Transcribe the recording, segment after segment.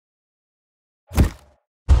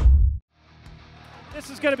This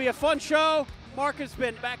is going to be a fun show. Mark has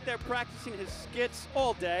been back there practicing his skits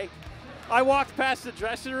all day. I walked past the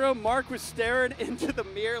dressing room. Mark was staring into the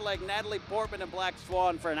mirror like Natalie Portman in Black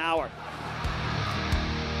Swan for an hour.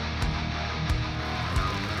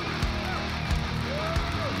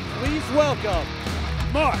 Please welcome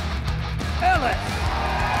Mark Ellis.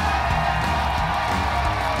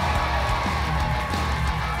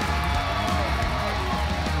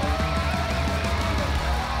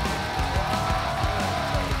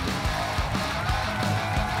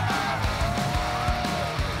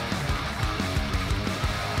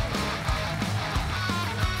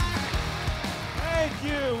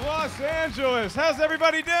 Los Angeles. How's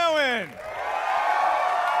everybody doing?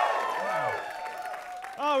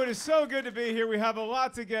 Oh, it is so good to be here. We have a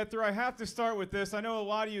lot to get through. I have to start with this. I know a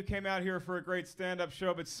lot of you came out here for a great stand-up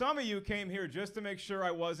show, but some of you came here just to make sure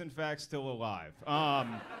I was, in fact, still alive.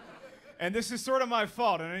 And this is sort of my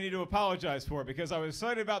fault, and I need to apologize for it, because I was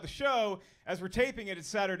excited about the show. As we're taping it, it's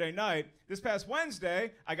Saturday night. This past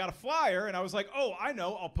Wednesday, I got a flyer, and I was like, oh, I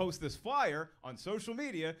know, I'll post this flyer on social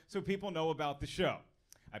media so people know about the show.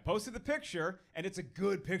 I posted the picture, and it's a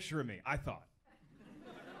good picture of me, I thought.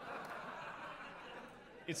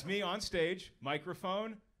 It's me on stage,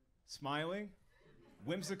 microphone, smiling,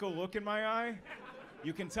 whimsical look in my eye.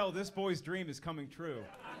 You can tell this boy's dream is coming true.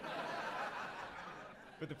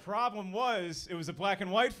 But the problem was, it was a black and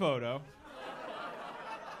white photo.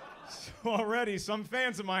 So already, some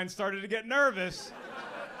fans of mine started to get nervous.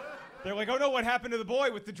 They're like, oh no, what happened to the boy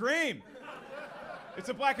with the dream? It's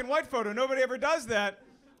a black and white photo, nobody ever does that.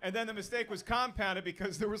 And then the mistake was compounded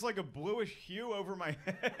because there was like a bluish hue over my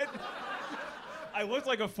head. I looked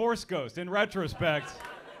like a Force ghost in retrospect.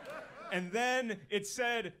 And then it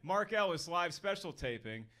said Mark Ellis live special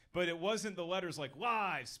taping, but it wasn't the letters like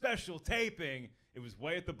live special taping. It was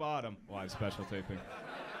way at the bottom, live special taping.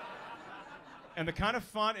 And the kind of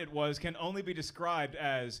font it was can only be described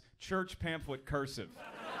as church pamphlet cursive.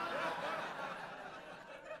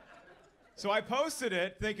 So I posted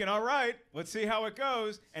it thinking, all right, let's see how it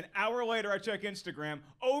goes. An hour later, I check Instagram,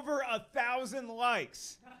 over 1,000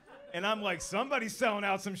 likes. And I'm like, somebody's selling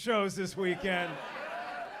out some shows this weekend.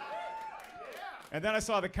 And then I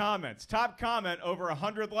saw the comments. Top comment, over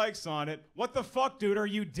 100 likes on it. What the fuck, dude, are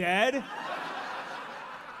you dead?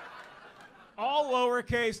 All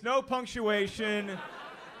lowercase, no punctuation.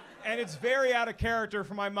 And it's very out of character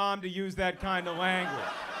for my mom to use that kind of language.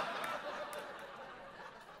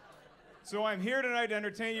 So I'm here tonight to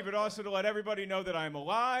entertain you, but also to let everybody know that I am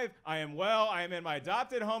alive, I am well, I am in my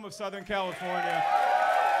adopted home of Southern California.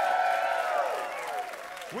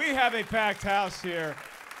 We have a packed house here,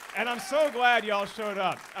 and I'm so glad y'all showed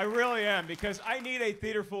up. I really am, because I need a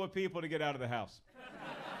theater full of people to get out of the house.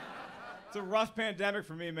 It's a rough pandemic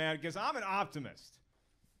for me, man, because I'm an optimist.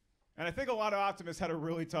 And I think a lot of optimists had a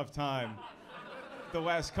really tough time the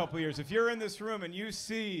last couple of years. If you're in this room and you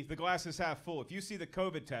see the glass is half full, if you see the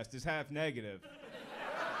COVID test is half negative,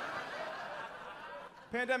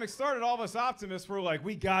 pandemic started, all of us optimists were like,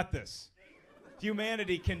 we got this.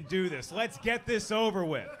 Humanity can do this. Let's get this over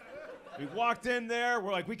with. We walked in there,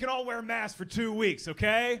 we're like, we can all wear masks for 2 weeks,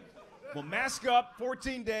 okay? We'll mask up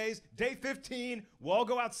 14 days, day 15, we'll all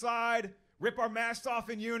go outside, rip our masks off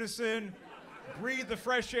in unison, breathe the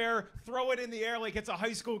fresh air, throw it in the air like it's a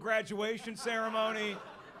high school graduation ceremony.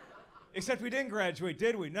 Except we didn't graduate,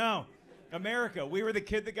 did we? No. America, we were the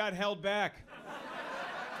kid that got held back.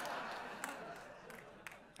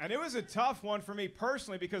 And it was a tough one for me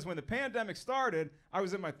personally, because when the pandemic started, I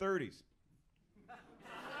was in my 30s.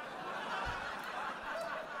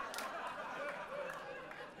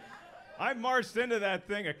 I marched into that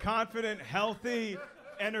thing a confident, healthy,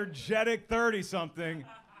 energetic 30-something.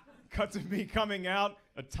 Cut to me coming out,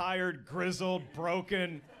 a tired, grizzled,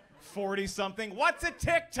 broken 40-something. What's a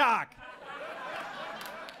TikTok?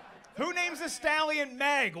 Who names a stallion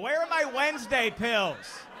Meg? Where are my Wednesday pills?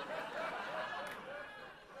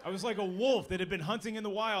 I was like a wolf that had been hunting in the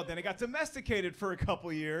wild, then I got domesticated for a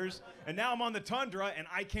couple years, and now I'm on the tundra and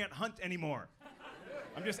I can't hunt anymore.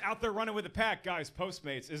 I'm just out there running with the pack. Guys,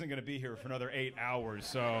 Postmates isn't gonna be here for another 8 hours,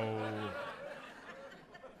 so...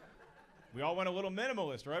 We all went a little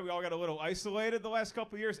minimalist, right? We all got a little isolated the last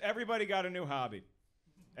couple years. Everybody got a new hobby.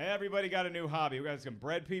 Everybody got a new hobby. We got some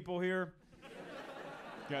bread people here.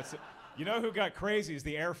 You know who got crazy is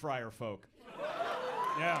the air fryer folk.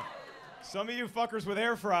 Yeah. Some of you fuckers with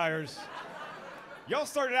air fryers, y'all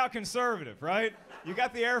started out conservative, right? You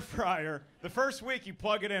got the air fryer. The first week you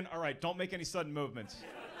plug it in. All right, don't make any sudden movements.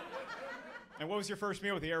 And what was your first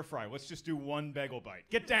meal with the air fryer? Let's just do one bagel bite.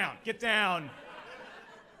 Get down, get down.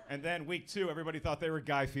 And then week 2, everybody thought they were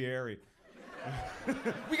Guy Fieri.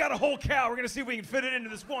 We got a whole cow. We're going to see if we can fit it into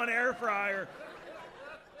this one air fryer.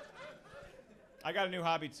 I got a new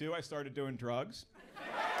hobby, too. I started doing drugs.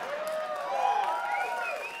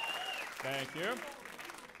 Thank you.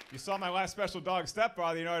 You saw my last special dog,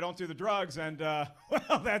 Stepfather. You know I don't do the drugs, and,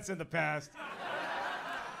 well, that's in the past.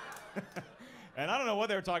 And I don't know what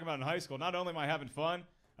they were talking about in high school. Not only am I having fun,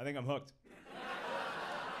 I think I'm hooked.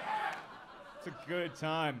 It's a good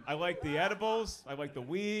time. I like the edibles. I like the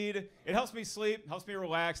weed. It helps me sleep, helps me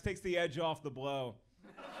relax, takes the edge off the blow.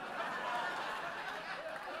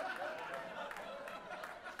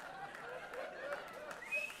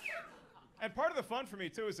 And part of the fun for me,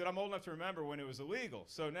 too, is that I'm old enough to remember when it was illegal.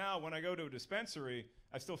 So now when I go to a dispensary,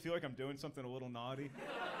 I still feel like I'm doing something a little naughty.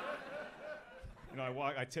 You know,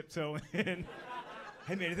 I tiptoe in.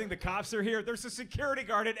 Hey, man, you think the cops are here? There's a security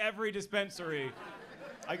guard at every dispensary.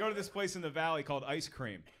 I go to this place in the valley called Ice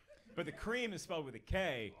Cream. But the cream is spelled with a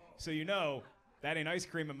K, so you know that ain't ice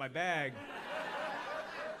cream in my bag.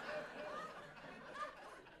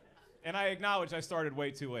 And I acknowledge I started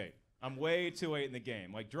way too late. I'm way too late in the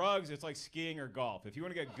game. Like drugs, it's like skiing or golf. If you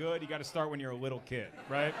want to get good, you got to start when you're a little kid,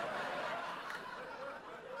 right?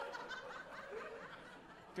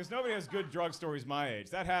 Because nobody has good drug stories my age.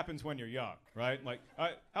 That happens when you're young, right? Like,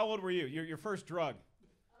 how old were you? Your first drug?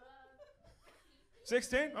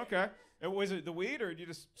 16? Okay. Was it the weed, or did you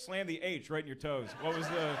just slam the H right in your toes? What was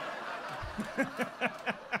the...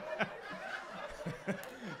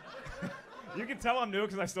 You can tell I'm new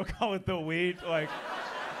because I still call it the weed. Like,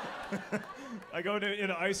 I go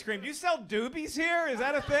into ice cream. Do you sell doobies here? Is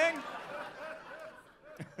that a thing?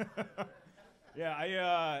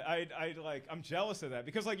 Yeah, I'm jealous of that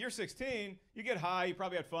because, like, you're 16, you get high, you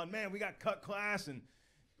probably had fun. Man, we got cut class and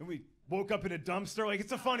we woke up in a dumpster. Like,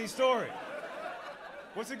 it's a funny story.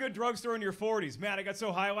 What's a good drugstore in your 40s? Man, I got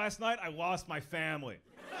so high last night, I lost my family.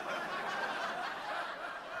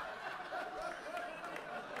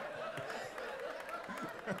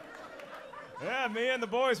 Yeah, me and the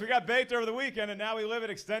boys, we got baked over the weekend, and now we live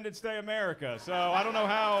in extended stay America. So I don't know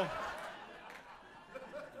how.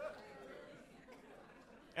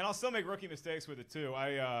 And I'll still make rookie mistakes with it, too.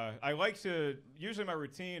 I like to, usually my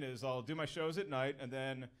routine is I'll do my shows at night, and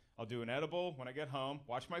then I'll do an edible when I get home,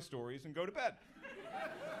 watch my stories, and go to bed.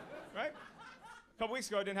 Right? A couple weeks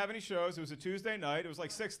ago, I didn't have any shows. It was a Tuesday night. It was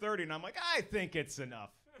like 6:30, and I'm like, I think it's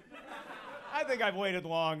enough. I think I've waited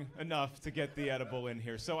long enough to get the edible in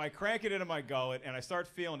here. So I crank it into my gullet, and I start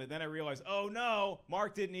feeling it. Then I realize, oh, no,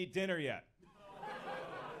 Mark didn't eat dinner yet.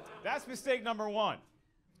 That's mistake number one.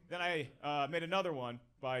 Then I made another one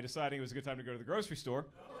by deciding it was a good time to go to the grocery store.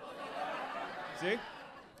 See?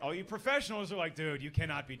 All you professionals are like, dude, you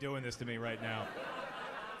cannot be doing this to me right now.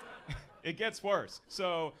 It gets worse.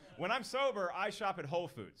 So when I'm sober, I shop at Whole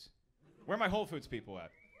Foods. Where are my Whole Foods people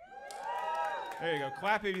at? There you go.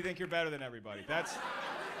 Clap if you think you're better than everybody. That's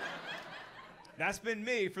been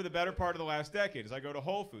me for the better part of the last decade, as I go to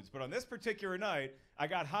Whole Foods. But on this particular night, I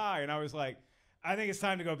got high, and I was like, I think it's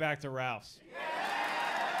time to go back to Ralph's.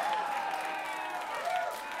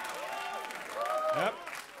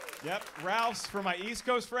 Yep. Ralph's, for my East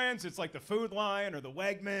Coast friends, it's like the Food Lion or the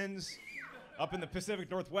Wegmans. Up in the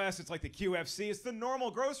Pacific Northwest, it's like the QFC. It's the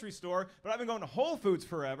normal grocery store, but I've been going to Whole Foods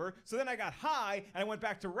forever. So then I got high, and I went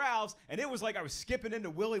back to Ralph's, and it was like I was skipping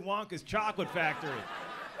into Willy Wonka's chocolate factory.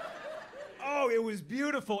 Oh, it was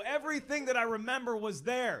beautiful. Everything that I remember was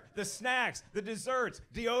there. The snacks, the desserts,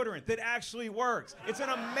 deodorant that actually works. It's an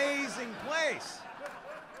amazing place.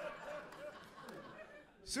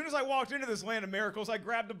 As soon as I walked into this land of miracles, I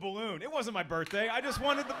grabbed a balloon. It wasn't my birthday. I just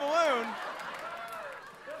wanted the balloon.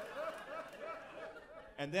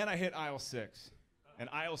 And then I hit aisle 6. And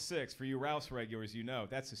aisle 6, for you Ralph's regulars, you know,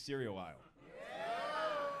 that's the cereal aisle.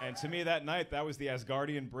 Yeah. And to me that night, that was the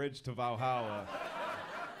Asgardian bridge to Valhalla.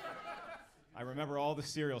 I remember all the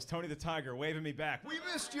cereals. Tony the Tiger waving me back. We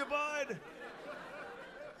missed you, bud.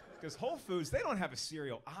 Because Whole Foods, they don't have a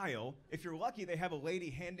cereal aisle. If you're lucky, they have a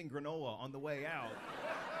lady handing granola on the way out.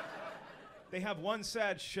 They have one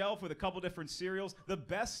sad shelf with a couple different cereals. The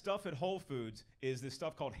best stuff at Whole Foods is this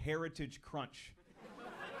stuff called Heritage Crunch.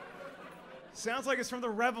 Sounds like it's from the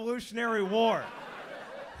Revolutionary War.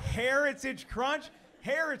 Heritage Crunch?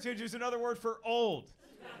 Heritage is another word for old.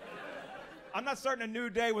 I'm not starting a new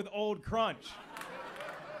day with old Crunch.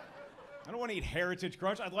 I don't want to eat Heritage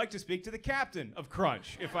Crunch. I'd like to speak to the captain of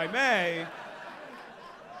Crunch, if I may.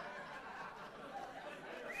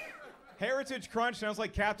 Heritage Crunch sounds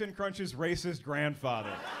like Captain Crunch's racist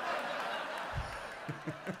grandfather.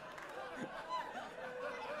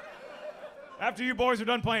 After you boys are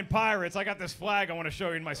done playing pirates, I got this flag I want to show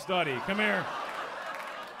you in my study. Come here.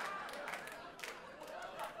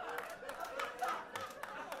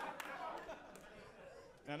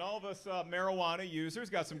 And all of us marijuana users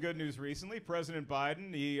got some good news recently. President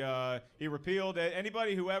Biden, he repealed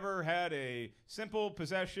anybody who ever had a simple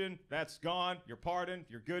possession, that's gone. You're pardoned.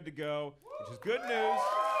 You're good to go, which is good news.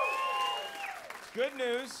 It's good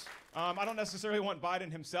news. I don't necessarily want Biden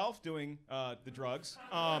himself doing the drugs.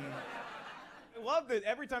 I love that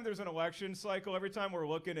every time there's an election cycle, every time we're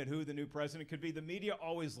looking at who the new president could be, the media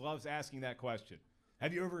always loves asking that question.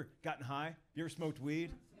 Have you ever gotten high? Have you ever smoked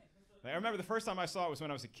weed? I remember the first time I saw it was when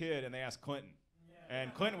I was a kid, and they asked Clinton.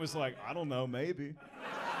 And Clinton was like, I don't know, maybe.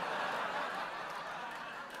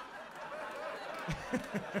 Why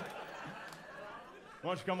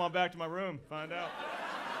don't you come on back to my room, find out.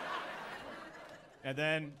 And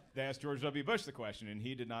then they asked George W. Bush the question, and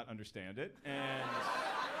he did not understand it. And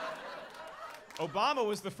Obama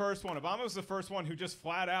was the first one. Obama was the first one who just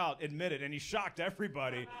flat out admitted, and he shocked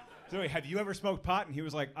everybody. So, have you ever smoked pot? And he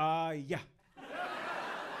was like, yeah.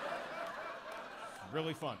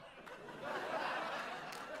 Really fun.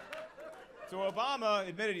 So Obama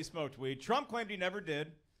admitted he smoked weed. Trump claimed he never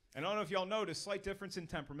did. And I don't know if y'all noticed, slight difference in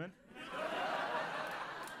temperament.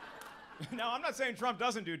 Now, I'm not saying Trump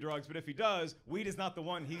doesn't do drugs, but if he does, weed is not the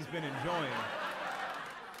one he's been enjoying.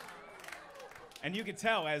 And you could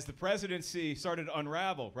tell as the presidency started to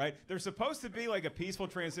unravel, right? There's supposed to be like a peaceful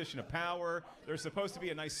transition of power. There's supposed to be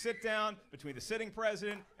a nice sit down between the sitting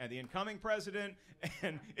president and the incoming president.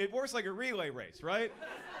 And it works like a relay race, right?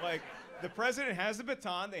 Like the president has the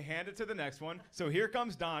baton, they hand it to the next one. So here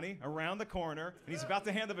comes Donnie around the corner, and he's about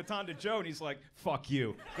to hand the baton to Joe, and he's like, fuck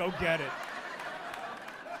you, go get it.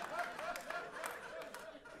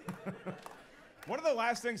 One of the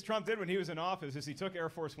last things Trump did when he was in office is he took Air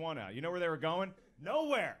Force One out. You know where they were going?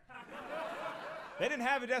 Nowhere. They didn't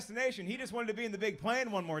have a destination. He just wanted to be in the big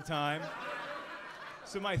plane one more time.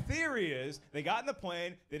 So my theory is they got in the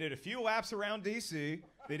plane, they did a few laps around D.C.,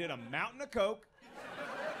 they did a mountain of Coke,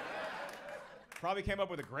 probably came up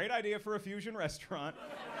with a great idea for a fusion restaurant,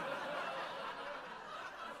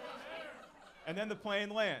 and then the plane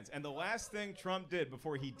lands. And the last thing Trump did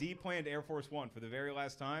before he deplaned Air Force One for the very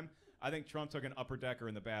last time, I think Trump took an upper decker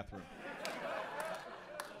in the bathroom.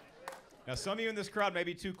 Now, some of you in this crowd may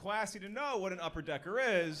be too classy to know what an upper decker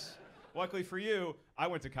is. Luckily for you, I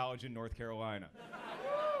went to college in North Carolina.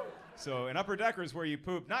 So an upper decker is where you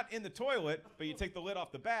poop, not in the toilet, but you take the lid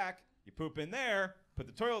off the back, you poop in there, put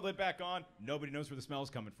the toilet lid back on, nobody knows where the smell's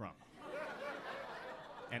coming from.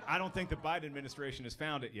 And I don't think the Biden administration has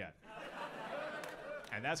found it yet.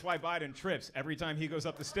 And that's why Biden trips every time he goes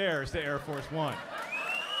up the stairs to Air Force One.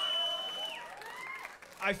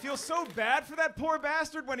 I feel so bad for that poor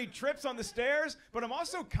bastard when he trips on the stairs, but I'm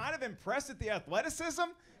also kind of impressed at the athleticism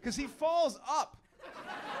because he falls up.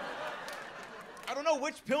 I don't know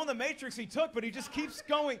which pill in the Matrix he took, but he just keeps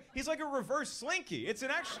going. He's like a reverse Slinky. It's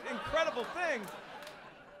an actually incredible thing.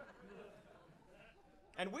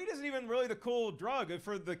 And weed isn't even really the cool drug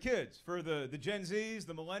for the kids, for the Gen Zs,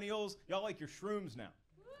 the millennials. Y'all like your shrooms now.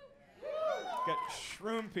 Got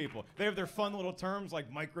shroom people. They have their fun little terms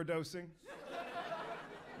like microdosing.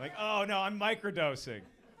 Like, oh no, I'm microdosing.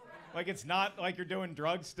 Like it's not like you're doing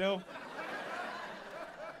drugs still.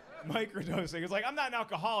 Microdosing. It's like, I'm not an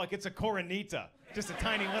alcoholic, it's a Coronita. Just a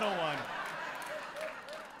tiny little one.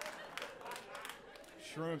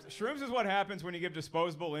 Shrooms. Shrooms is what happens when you give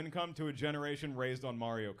disposable income to a generation raised on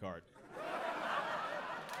Mario Kart.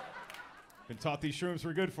 Been taught these shrooms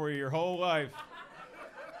were good for you your whole life.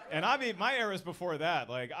 And I mean, my era's before that.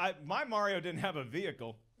 Like, my Mario didn't have a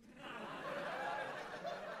vehicle.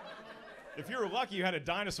 If you were lucky, you had a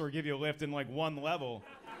dinosaur give you a lift in like one level.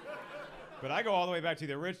 But I go all the way back to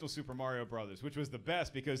the original Super Mario Brothers, which was the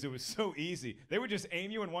best because it was so easy. They would just aim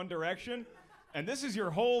you in one direction, and this is your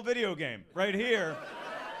whole video game right here.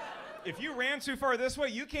 If you ran too far this way,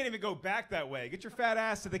 you can't even go back that way. Get your fat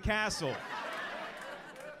ass to the castle.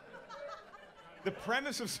 The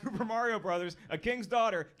premise of Super Mario Brothers, a king's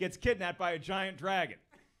daughter gets kidnapped by a giant dragon.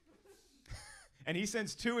 And he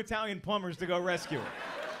sends 2 Italian plumbers to go rescue her.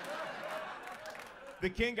 The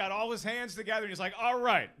king got all his hands together and he's like, all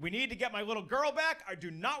right, we need to get my little girl back. I do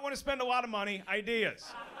not want to spend a lot of money.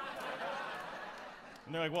 Ideas.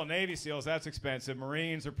 And they're like, well, Navy SEALs, that's expensive.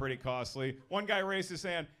 Marines are pretty costly. One guy raised his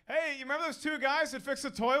hand. Hey, you remember those 2 guys that fixed the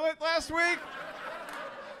toilet last week?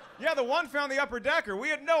 Yeah, the one found the upper decker. We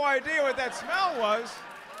had no idea what that smell was.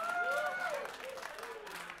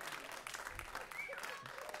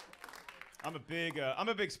 I'm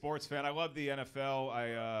a big sports fan. I love the NFL.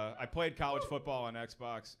 I played college football on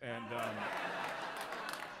Xbox and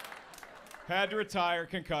had to retire.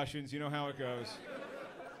 Concussions, you know how it goes.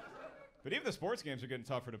 But even the sports games are getting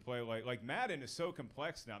tougher to play. Like Madden is so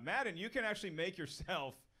complex now. Madden, you can actually make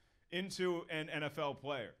yourself into an NFL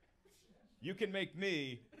player. You can make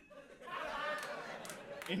me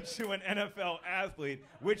into an NFL athlete,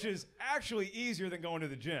 which is actually easier than going to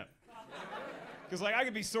the gym. Because like I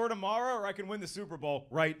could be sore tomorrow or I can win the Super Bowl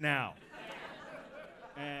right now.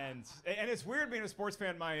 And it's weird being a sports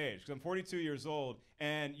fan my age, because I'm 42 years old,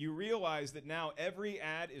 and you realize that now every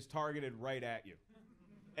ad is targeted right at you.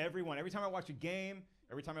 Everyone. Every time I watch a game,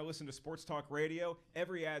 every time I listen to sports talk radio,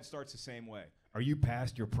 every ad starts the same way. Are you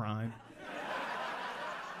past your prime?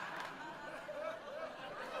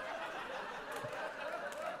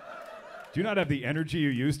 Do you not have the energy you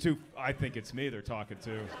used to? I think it's me they're talking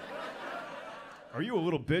to. Are you a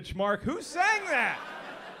little bitch, Mark? Who sang that?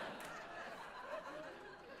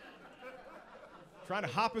 Trying to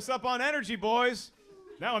hop us up on energy, boys.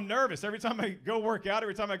 Now I'm nervous. Every time I go work out,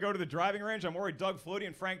 every time I go to the driving range, I'm worried Doug Flutie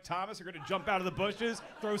and Frank Thomas are going to jump out of the bushes,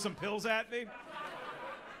 throw some pills at me.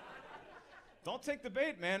 Don't take the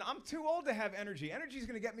bait, man. I'm too old to have energy. Energy's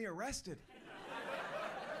going to get me arrested.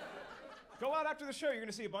 Go out after the show. You're going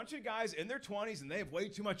to see a bunch of guys in their 20s, and they have way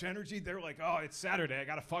too much energy. They're like, oh, it's Saturday. I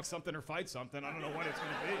got to fuck something or fight something. I don't know what it's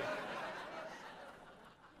going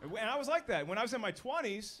to be. And I was like that. When I was in my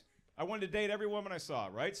 20s, I wanted to date every woman I saw,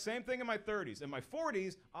 right? Same thing in my 30s. In my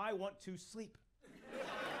 40s, I want to sleep.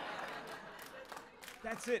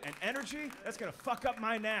 That's it. And energy, that's going to fuck up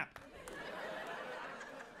my nap.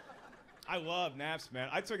 I love naps, man.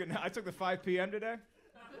 I took the 5 p.m. today.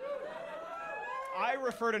 I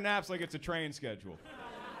refer to naps like it's a train schedule.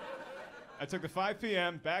 I took the 5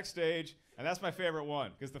 p.m. backstage, and that's my favorite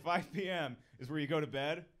one, because the 5 p.m. is where you go to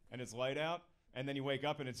bed, and it's light out, and then you wake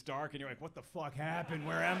up, and it's dark, and you're like, what the fuck happened?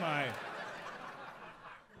 Where am I?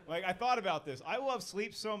 Like, I thought about this. I love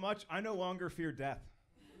sleep so much, I no longer fear death.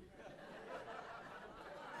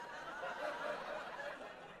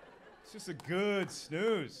 It's just a good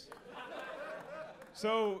snooze.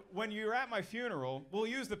 So when you're at my funeral, we'll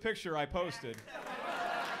use the picture I posted.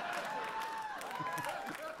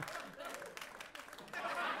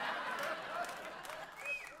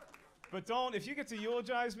 But don't, if you get to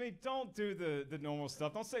eulogize me, don't do the normal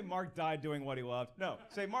stuff. Don't say Mark died doing what he loved. No,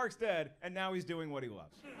 say Mark's dead, and now he's doing what he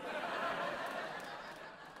loves.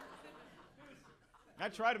 I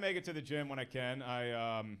try to make it to the gym when I can.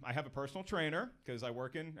 I have a personal trainer, because I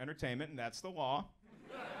work in entertainment, and that's the law.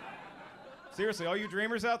 Seriously, all you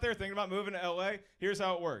dreamers out there thinking about moving to LA, here's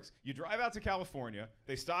how it works. You drive out to California,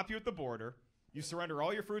 they stop you at the border, you surrender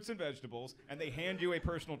all your fruits and vegetables, and they hand you a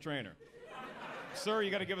personal trainer. Sir,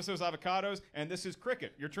 you got to give us those avocados, and this is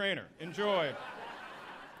Cricket, your trainer. Enjoy.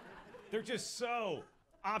 They're just so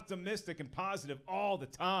optimistic and positive all the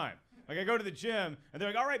time. Like, I go to the gym, and they're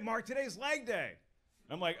like, all right, Mark, today's leg day.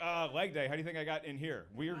 And I'm like, leg day, how do you think I got in here?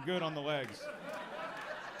 We're good on the legs.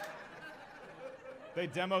 They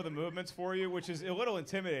demo the movements for you, which is a little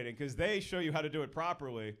intimidating, because they show you how to do it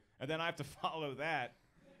properly, and then I have to follow that.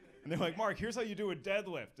 And they're like, Mark, here's how you do a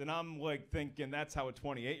deadlift. And I'm like thinking that's how a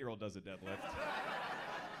 28-year-old does a deadlift.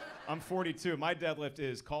 I'm 42. My deadlift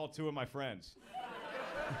is call 2 of my friends.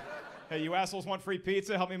 Hey, you assholes want free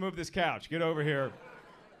pizza? Help me move this couch. Get over here.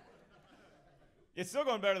 It's still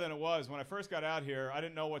going better than it was. When I first got out here, I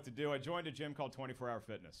didn't know what to do. I joined a gym called 24 Hour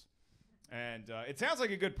Fitness. And it sounds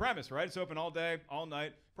like a good premise, right? It's open all day, all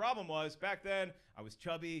night. Problem was, back then, I was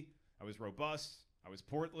chubby, I was robust, I was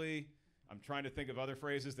portly. I'm trying to think of other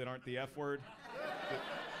phrases that aren't the F word. That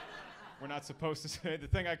we're not supposed to say. The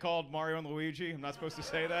thing I called Mario and Luigi, I'm not supposed to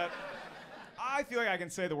say that. I feel like I can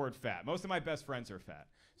say the word fat. Most of my best friends are fat.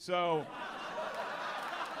 So...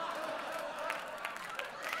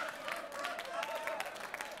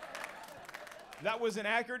 that was an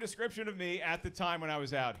accurate description of me at the time when I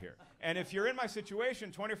was out here. And if you're in my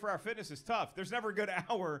situation, 24-hour fitness is tough. There's never a good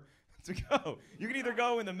hour to go. You can either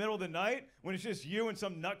go in the middle of the night when it's just you and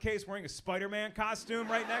some nutcase wearing a Spider-Man costume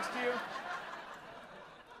right next to you.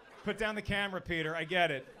 Put down the camera, Peter. I get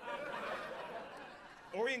it.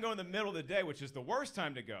 Or you can go in the middle of the day, which is the worst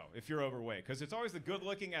time to go if you're overweight, because it's always the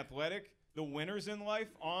good-looking, athletic, the winners in life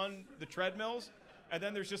on the treadmills. And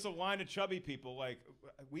then there's just a line of chubby people like,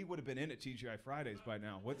 we would have been in at TGI Fridays by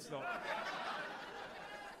now. What's the...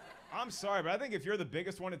 I'm sorry, but I think if you're the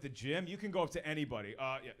biggest one at the gym, you can go up to anybody.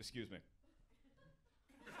 Yeah, excuse me.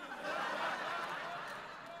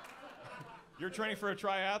 You're training for a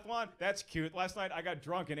triathlon? That's cute. Last night I got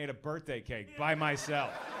drunk and ate a birthday cake by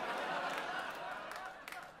myself.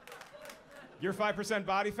 You're 5%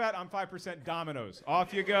 body fat, I'm 5% Dominoes.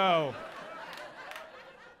 Off you go.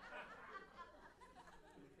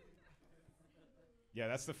 Yeah,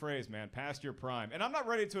 that's the phrase, man. Past your prime. And I'm not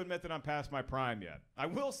ready to admit that I'm past my prime yet. I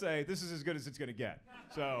will say this is as good as it's going to get.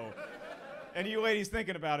 So, any of you ladies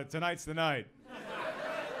thinking about it, tonight's the night.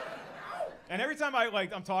 And every time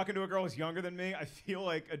I'm talking to a girl who's younger than me, I feel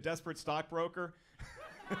like a desperate stockbroker.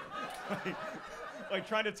 like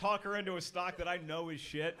trying to talk her into a stock that I know is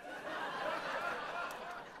shit.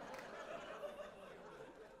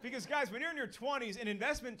 Because guys, when you're in your 20s, in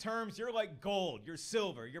investment terms, you're like gold, you're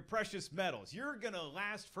silver, you're precious metals. You're gonna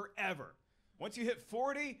last forever. Once you hit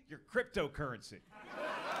 40, you're cryptocurrency.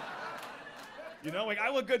 You know, like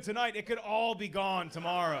I look good tonight, it could all be gone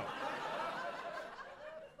tomorrow.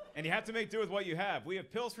 And you have to make do with what you have. We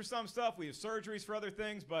have pills for some stuff, we have surgeries for other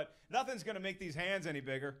things, but nothing's gonna make these hands any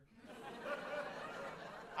bigger.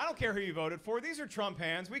 I don't care who you voted for, these are Trump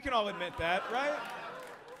hands, we can all admit that, right?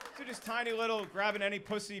 These are just tiny little, grabbing any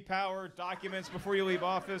pussy power documents before you leave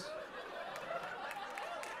office.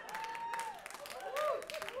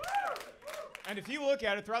 And if you look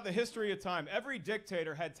at it throughout the history of time, every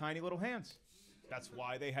dictator had tiny little hands. That's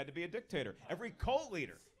why they had to be a dictator. Every cult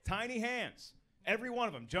leader, tiny hands. Every one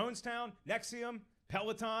of them. Jonestown, Nexium,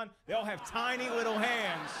 Peloton, they all have tiny little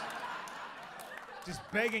hands just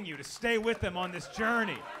begging you to stay with them on this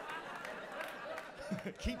journey.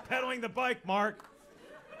 Keep pedaling the bike, Mark.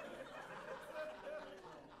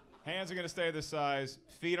 Hands are going to stay this size.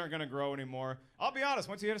 Feet aren't going to grow anymore. I'll be honest,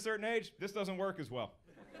 once you hit a certain age, this doesn't work as well.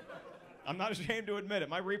 I'm not ashamed to admit it.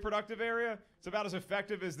 My reproductive area, it's about as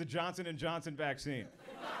effective as the Johnson & Johnson vaccine.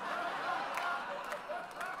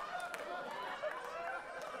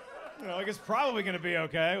 You know, like it's probably going to be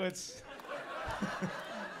okay. Let's.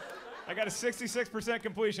 I got a 66%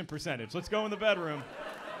 completion percentage. Let's go in the bedroom.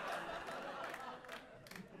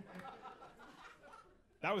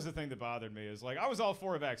 That was the thing that bothered me, is like, I was all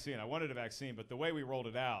for a vaccine. I wanted a vaccine, but the way we rolled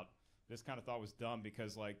it out, this kind of thought was dumb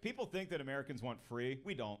because, like, people think that Americans want free.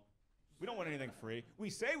 We don't. We don't want anything free.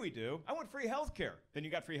 We say we do. I want free health care. Then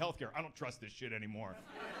you got free health care. I don't trust this shit anymore.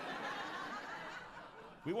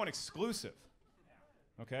 We want exclusive.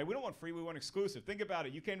 Okay? We don't want free, we want exclusive. Think about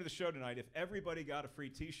it. You came to the show tonight. If everybody got a free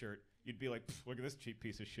t-shirt, you'd be like, look at this cheap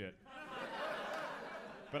piece of shit.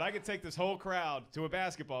 But I could take this whole crowd to a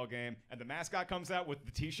basketball game, and the mascot comes out with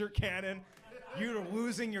the t-shirt cannon. You're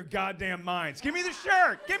losing your goddamn minds. Give me the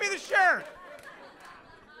shirt! Give me the shirt!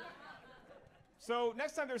 So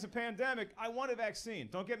next time there's a pandemic, I want a vaccine.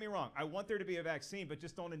 Don't get me wrong. I want there to be a vaccine, but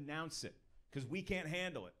just don't announce it, because we can't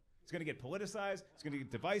handle it. It's going to get politicized. It's going to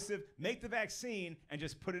get divisive. Make the vaccine and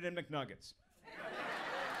just put it in McNuggets.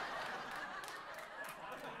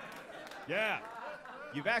 Yeah.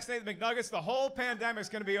 You vaccinate the McNuggets, the whole pandemic's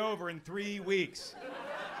going to be over in 3 weeks.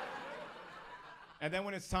 And then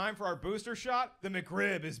when it's time for our booster shot, the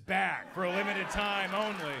McRib is back for a limited time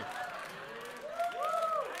only.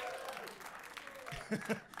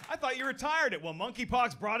 I thought you retired it. Well,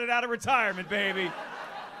 monkeypox brought it out of retirement, baby.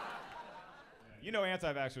 You know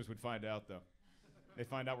anti-vaxxers would find out, though. They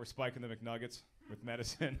find out we're spiking the McNuggets with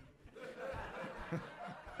medicine.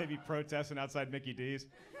 They'd be protesting outside Mickey D's.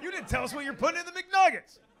 You didn't tell us what you're putting in the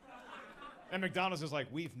McNuggets. And McDonald's is like,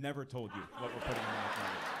 we've never told you what we're putting in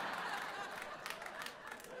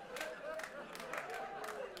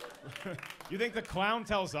the McNuggets. You think the clown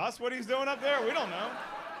tells us what he's doing up there? We don't know.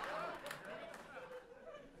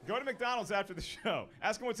 Go to McDonald's after the show.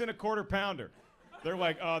 Ask them what's in a quarter pounder. They're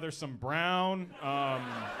like, there's some brown.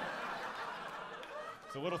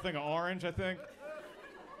 It's a little thing of orange, I think.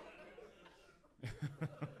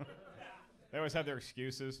 They always have their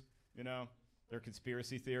excuses, you know, their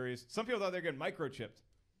conspiracy theories. Some people thought they were getting microchipped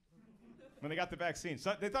when they got the vaccine.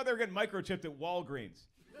 They thought they were getting microchipped at Walgreens.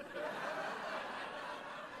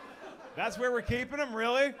 That's where we're keeping them,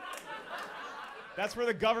 really? That's where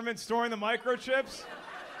the government's storing the microchips?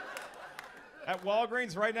 At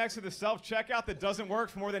Walgreens, right next to the self-checkout that doesn't work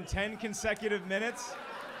for more than 10 consecutive minutes?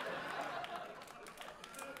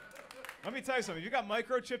 Let me tell you something. If you got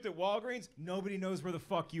microchipped at Walgreens, nobody knows where the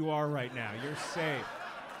fuck you are right now. You're safe.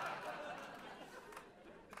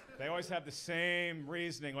 They always have the same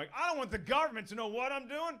reasoning, like, I don't want the government to know what I'm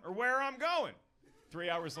doing or where I'm going.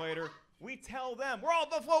 3 hours later, we tell them, we're all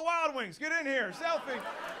Buffalo Wild Wings. Get in here, selfie.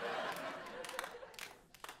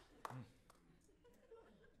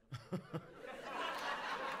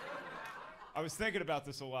 I was thinking about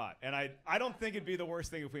this a lot, and I don't think it'd be the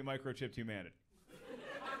worst thing if we microchipped humanity.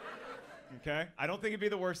 Okay? I don't think it'd be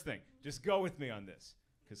the worst thing. Just go with me on this.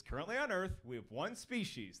 Because currently on Earth, we have one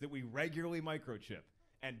species that we regularly microchip,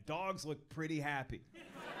 and dogs look pretty happy.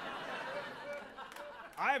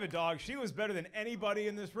 I have a dog. She was better than anybody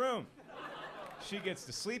in this room. She gets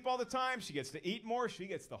to sleep all the time. She gets to eat more. She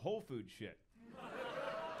gets the whole food shit.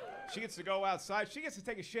 She gets to go outside. She gets to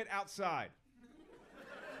take a shit outside.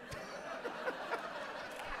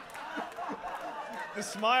 the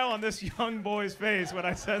smile on this young boy's face when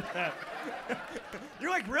I said that. You're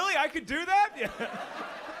like, really? I could do that? Yeah.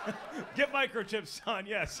 Get microchips, son.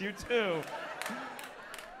 Yes, you too.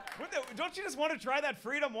 Don't you just want to try that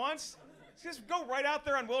freedom once? Just go right out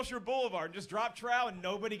there on Wilshire Boulevard and just drop trow and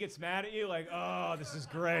nobody gets mad at you. Like, oh, this is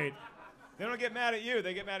great. They don't get mad at you.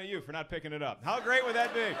 They get mad at you for not picking it up. How great would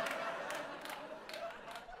that be?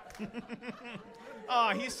 Oh,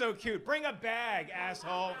 he's so cute. Bring a bag,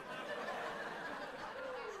 asshole.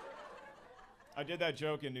 I did that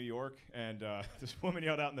joke in New York, and this woman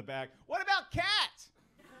yelled out in the back, "What about cats?"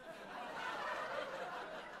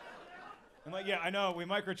 I'm like, yeah, I know, we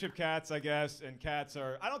microchip cats, I guess, and cats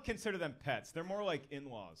are, I don't consider them pets. They're more like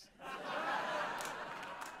in-laws.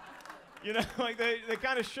 You know, like they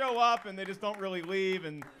kind of show up and they just don't really leave,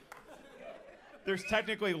 and there's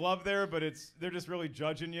technically love there, but they're just really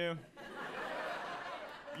judging you.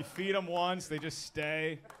 You feed them once, they just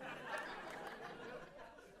stay.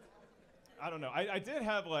 I don't know. I did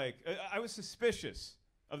have I was suspicious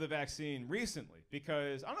of the vaccine recently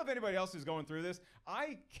because I don't know if anybody else is going through this.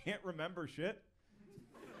 I can't remember shit.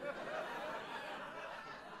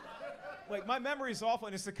 Like, my memory's awful,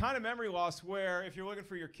 and it's the kind of memory loss where if you're looking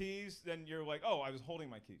for your keys, then you're like, oh, I was holding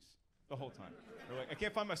my keys the whole time. Or like, I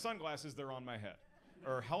can't find my sunglasses, they're on my head.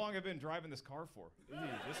 Or how long have I been driving this car for? Ooh,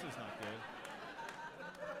 this is not good.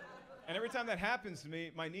 And every time that happens to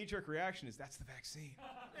me, my knee-jerk reaction is, that's the vaccine.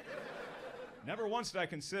 Never once did I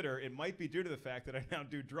consider it might be due to the fact that I now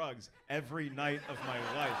do drugs every night of my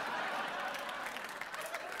life.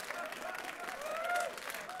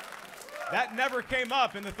 That never came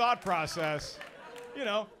up in the thought process. You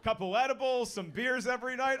know, couple edibles, some beers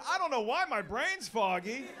every night. I don't know why my brain's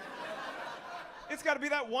foggy. It's got to be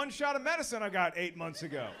that one shot of medicine I got 8 months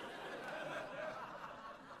ago.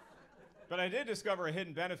 But I did discover a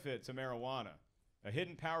hidden benefit to marijuana. A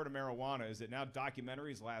hidden power to marijuana is that now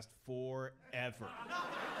documentaries last forever.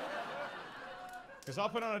 Because I'll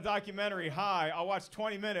put on a documentary high, I'll watch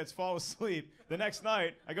 20 minutes, fall asleep. The next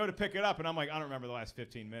night, I go to pick it up, and I'm like, I don't remember the last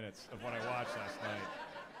 15 minutes of what I watched last night.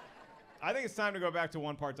 I think it's time to go back to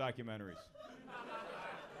one-part documentaries.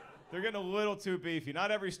 They're getting a little too beefy.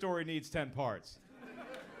 Not every story needs 10 parts.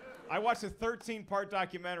 I watched a 13-part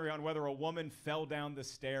documentary on whether a woman fell down the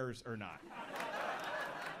stairs or not.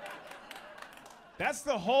 That's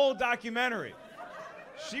the whole documentary.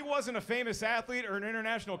 She wasn't a famous athlete or an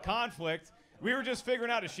international conflict. We were just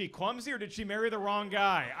figuring out, is she clumsy or did she marry the wrong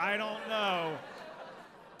guy? I don't know.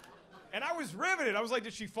 And I was riveted. I was like,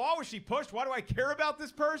 did she fall? Was she pushed? Why do I care about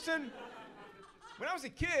this person? When I was a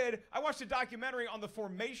kid, I watched a documentary on the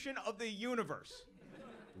formation of the universe.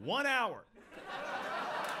 1 hour.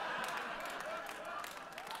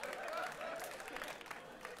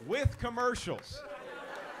 With commercials.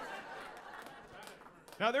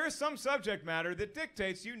 Now, there is some subject matter that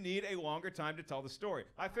dictates you need a longer time to tell the story.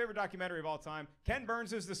 My favorite documentary of all time, Ken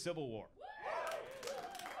Burns' The Civil War.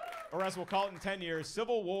 Or as we'll call it in 10 years,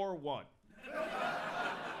 Civil War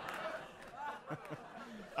I.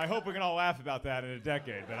 I hope we can all laugh about that in a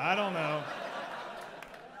decade, but I don't know.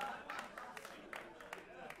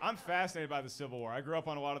 I'm fascinated by the Civil War. I grew up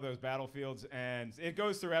on a lot of those battlefields, and it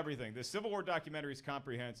goes through everything. The Civil War documentary is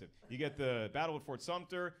comprehensive. You get the Battle of Fort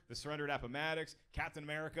Sumter, the surrender at Appomattox, Captain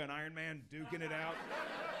America and Iron Man duking it out.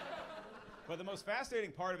 But the most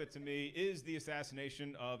fascinating part of it to me is the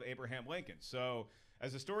assassination of Abraham Lincoln. So,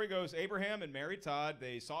 as the story goes, Abraham and Mary Todd,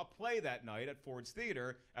 they saw a play that night at Ford's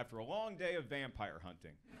Theater after a long day of vampire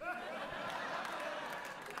hunting.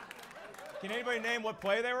 Can anybody name what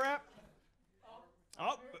play they were at?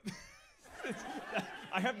 Oh,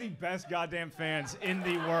 I have the best goddamn fans in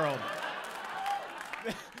the world.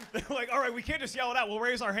 They're like, all right, we can't just yell it out. We'll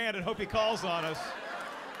raise our hand and hope he calls on us.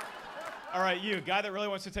 All right, you, guy that really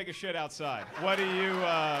wants to take a shit outside. What do you,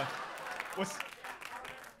 what's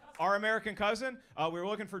Our American Cousin? We were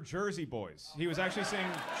looking for Jersey Boys. He was actually singing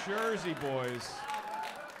Jersey Boys.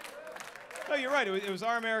 No, you're right. It was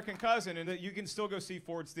Our American Cousin, and you can still go see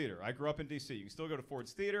Ford's Theater. I grew up in D.C. You can still go to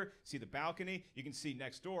Ford's Theater, see the balcony. You can see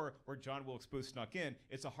next door where John Wilkes Booth snuck in.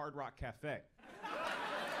 It's a Hard Rock Cafe.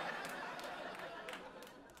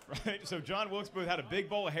 Right? So John Wilkes Booth had a big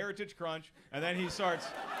bowl of Heritage Crunch, and then he starts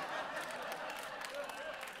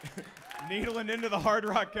needling into the Hard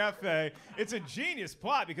Rock Cafe. It's a genius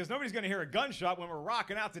plot because nobody's going to hear a gunshot when we're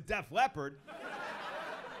rocking out to Def Leppard.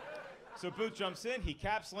 So Booth jumps in, he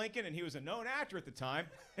caps Lincoln, and he was a known actor at the time,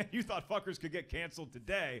 and you thought fuckers could get canceled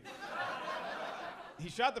today. He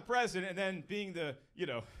shot the president, and then being the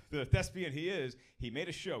thespian he is, he made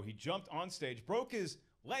a show. He jumped on stage, broke his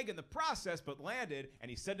leg in the process, but landed,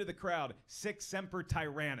 and he said to the crowd, "Sic semper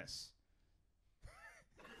tyrannis."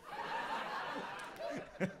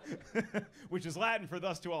 which is Latin for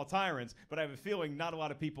thus to all tyrants, but I have a feeling not a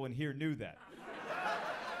lot of people in here knew that.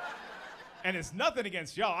 And it's nothing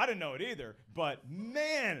against y'all, I didn't know it either, but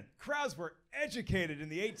man, crowds were educated in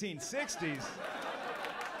the 1860s.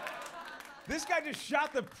 This guy just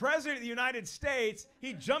shot the president of the United States.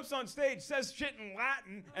 He jumps on stage, says shit in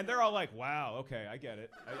Latin, and they're all like, wow, okay, I get it.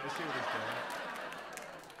 I see what he's doing.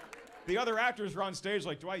 The other actors are on stage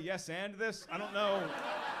like, do I yes and this? I don't know.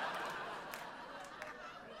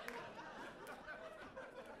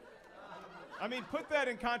 I mean, put that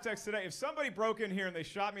in context today. If somebody broke in here and they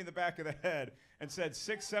shot me in the back of the head and said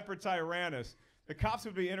 6 separate Tyrannus, the cops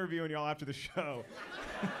would be interviewing y'all after the show.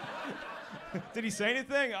 Did he say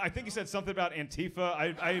anything? I think he said something about Antifa.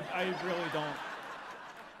 I really don't.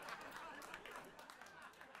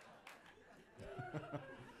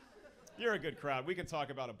 You're a good crowd. We can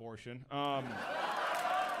talk about abortion. I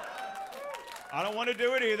don't want to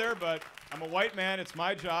do it either, but I'm a white man. It's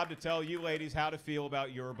my job to tell you ladies how to feel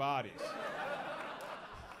about your bodies.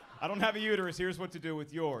 I don't have a uterus. Here's what to do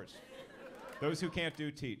with yours. Those who can't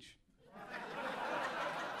do, teach.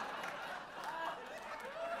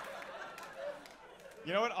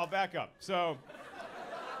 You know what? I'll back up. So,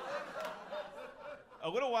 a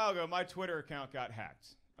little while ago, my Twitter account got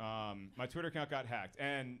hacked.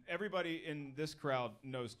 And everybody in this crowd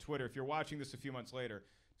knows Twitter. If you're watching this a few months later,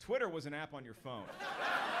 Twitter was an app on your phone.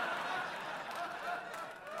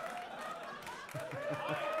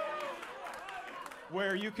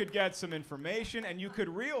 Where you could get some information and you could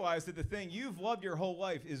realize that the thing you've loved your whole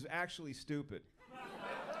life is actually stupid.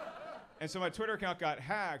 And so my Twitter account got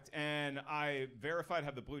hacked, and I verified,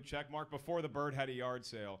 have the blue check mark. Before the Bird had a yard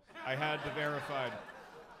sale, I had the verified.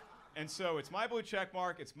 And so it's my blue check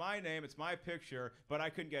mark, it's my name, it's my picture, but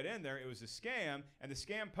I couldn't get in there. It was a scam, and the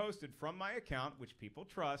scam posted from my account, which people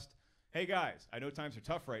trust, hey guys, I know times are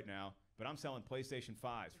tough right now, but I'm selling PlayStation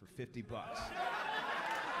 5s for $50.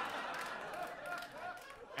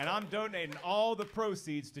 And I'm donating all the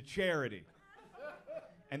proceeds to charity.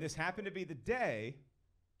 And this happened to be the day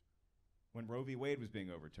when Roe v. Wade was being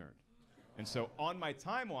overturned. And so on my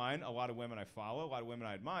timeline, a lot of women I follow, a lot of women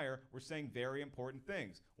I admire, were saying very important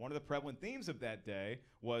things. One of the prevalent themes of that day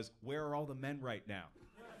was, where are all the men right now?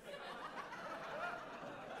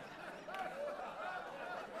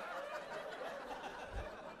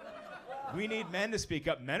 We need men to speak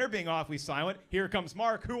up. Men are being awfully silent. Here comes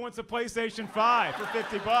Mark. Who wants a PlayStation 5 for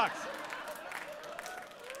 $50?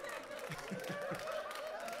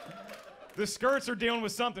 The skirts are dealing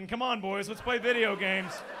with something. Come on, boys. Let's play video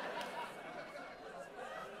games.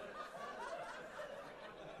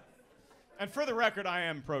 And for the record, I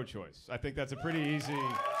am pro-choice. I think that's a pretty easy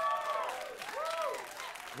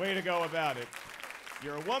way to go about it.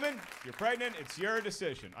 You're a woman, you're pregnant, it's your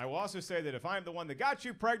decision. I will also say that if I'm the one that got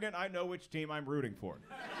you pregnant, I know which team I'm rooting for.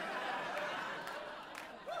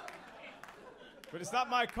 But it's not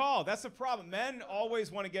my call. That's the problem. Men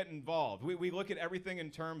always want to get involved. We look at everything in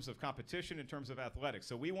terms of competition, in terms of athletics.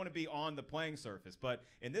 So we want to be on the playing surface. But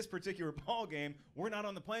in this particular ball game, we're not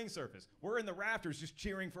on the playing surface. We're in the rafters just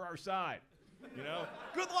cheering for our side. You know?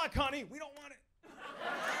 Good luck, honey. We don't want it.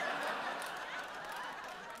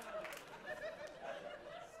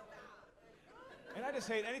 And I just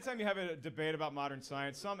hate, anytime you have a debate about modern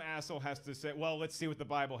science, some asshole has to say, well, let's see what the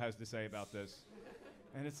Bible has to say about this.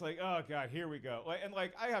 And it's like, oh, God, here we go.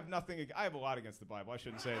 I have nothing, I have a lot against the Bible. I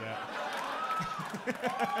shouldn't say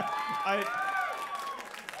that.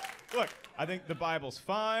 Look, I think the Bible's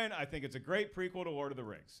fine. I think it's a great prequel to Lord of the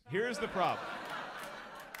Rings. Here's the problem.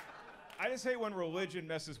 I just hate when religion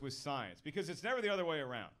messes with science, because it's never the other way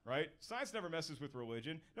around, right? Science never messes with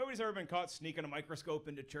religion. Nobody's ever been caught sneaking a microscope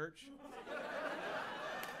into church.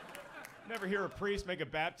 Never hear a priest make a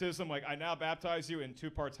baptism like, I now baptize you in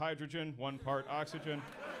 2 parts hydrogen, 1 part oxygen.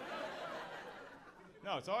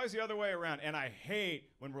 No, it's always the other way around. And I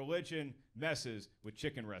hate when religion messes with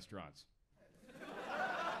chicken restaurants.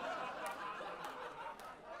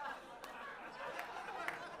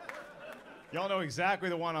 Y'all know exactly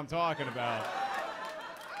the one I'm talking about.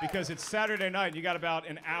 Because it's Saturday night and you got about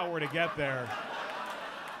an hour to get there.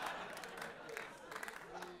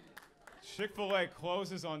 Chick-fil-A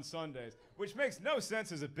closes on Sundays, which makes no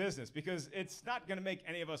sense as a business because it's not going to make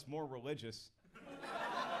any of us more religious.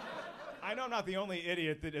 I know I'm not the only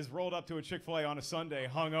idiot that has rolled up to a Chick-fil-A on a Sunday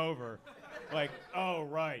hungover. Like, oh,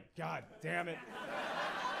 right, God damn it.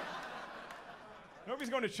 Nobody's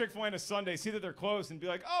going to Chick-fil-A on a Sunday, see that they're closed, and be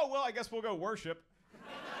like, oh, well, I guess we'll go worship.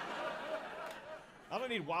 I don't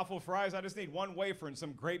need waffle fries. I just need 1 wafer and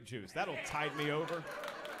some grape juice. That'll tide me over.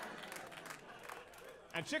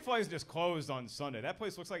 And Chick-fil-A is just closed on Sunday. That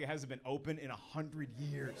place looks like it hasn't been open in 100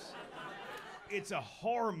 years. It's a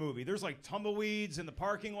horror movie. There's like tumbleweeds in the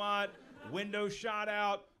parking lot, windows shot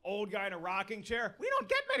out, old guy in a rocking chair. We don't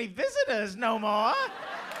get many visitors no more.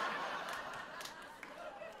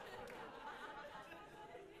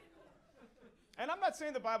 And I'm not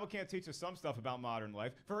saying the Bible can't teach us some stuff about modern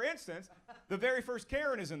life. For instance, the very first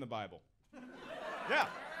Karen is in the Bible. Yeah.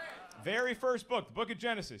 Very first book, the book of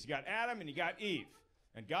Genesis. You got Adam and you got Eve.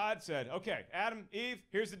 And God said, okay, Adam, Eve,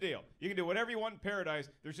 here's the deal. You can do whatever you want in paradise.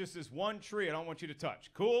 There's just this one tree I don't want you to touch.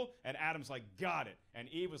 Cool? And Adam's like, got it. And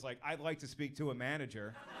Eve was like, I'd like to speak to a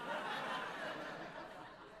manager.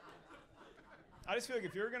 I just feel like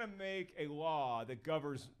if you're going to make a law that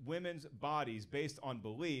governs women's bodies based on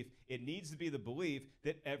belief, it needs to be the belief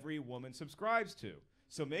that every woman subscribes to.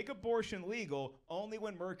 So make abortion legal only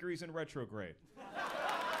when Mercury's in retrograde.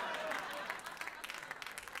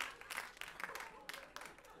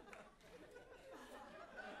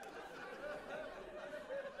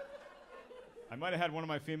 I might have had one of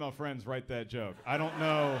my female friends write that joke. I don't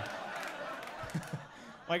know.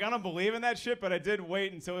 Like, I don't believe in that shit, but I did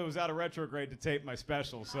wait until it was out of retrograde to tape my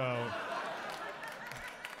special, so.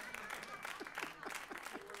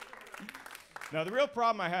 Now, the real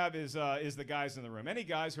problem I have is the guys in the room. Any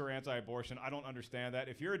guys who are anti-abortion, I don't understand that.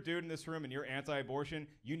 If you're a dude in this room and you're anti-abortion,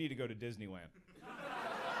 you need to go to Disneyland.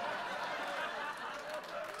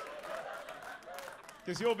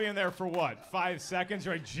 Because you'll be in there for what, 5 seconds?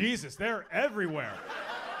 You're like, Jesus, they're everywhere.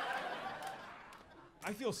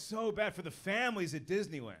 I feel so bad for the families at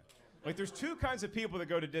Disneyland. Like, there's two kinds of people that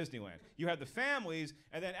go to Disneyland. You have the families,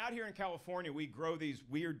 and then out here in California, we grow these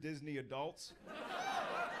weird Disney adults.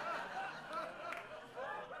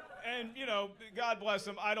 And, you know, God bless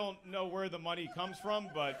them, I don't know where the money comes from,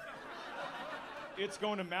 but it's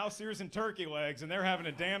going to mouse ears and turkey legs, and they're having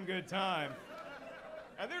a damn good time.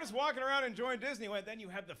 And they're just walking around enjoying Disneyland. Then you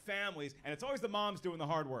have the families, and it's always the moms doing the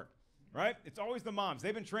hard work, right? It's always the moms.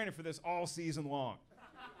 They've been training for this all season long.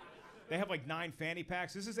 They have like 9 fanny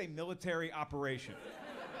packs. This is a military operation.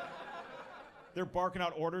 They're barking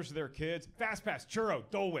out orders to their kids. Fast pass, churro,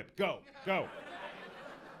 Dole Whip, go, go.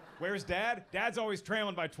 Where's Dad? Dad's always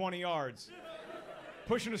trailing by 20 yards.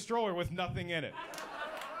 Pushing a stroller with nothing in it.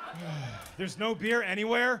 There's no beer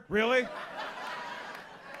anywhere? Really?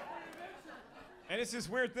 And it's this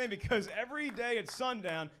weird thing because every day at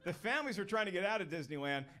sundown, the families are trying to get out of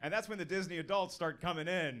Disneyland, and that's when the Disney adults start coming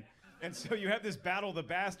in. And so you have this battle of the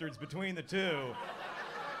bastards between the two.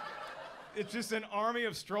 It's just an army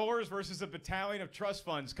of strollers versus a battalion of trust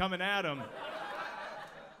funds coming at them.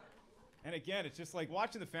 And again, it's just like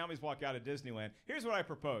watching the families walk out of Disneyland. Here's what I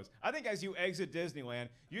propose. I think as you exit Disneyland,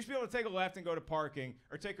 you should be able to take a left and go to parking,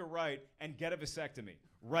 or take a right and get a vasectomy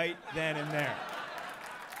right then and there.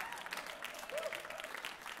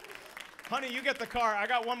 Honey, you get the car. I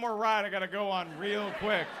got one more ride I got to go on real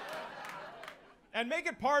quick. And make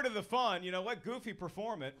it part of the fun. You know, let Goofy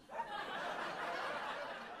perform it.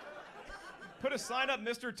 Put a sign up,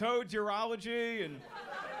 Mr. Toad's Urology, and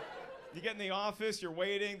you get in the office, you're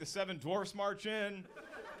waiting, the 7 dwarfs march in,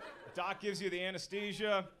 Doc gives you the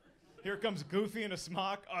anesthesia, here comes Goofy in a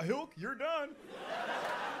smock, Hilk, you're done.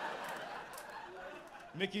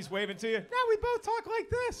 Mickey's waving to you, now we both talk like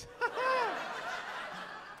this.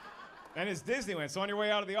 And it's Disneyland, so on your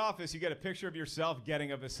way out of the office, you get a picture of yourself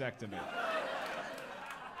getting a vasectomy.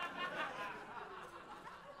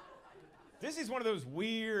 Disney's one of those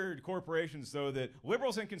weird corporations, though, that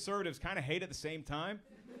liberals and conservatives kind of hate at the same time.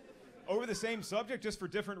 Over the same subject, just for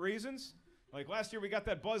different reasons. Like last year, we got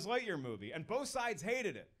that Buzz Lightyear movie, and both sides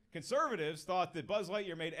hated it. Conservatives thought that Buzz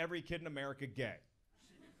Lightyear made every kid in America gay.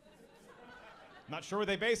 Not sure what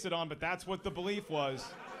they based it on, but that's what the belief was.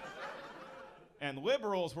 And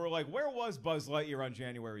liberals were like, where was Buzz Lightyear on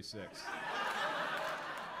January 6th?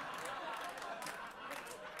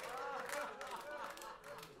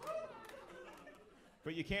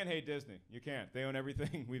 But you can't hate Disney. You can't. They own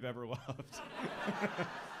everything we've ever loved.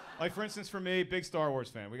 Like, for instance, for me, big Star Wars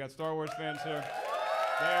fan. We got Star Wars fans here.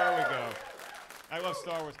 There we go. I love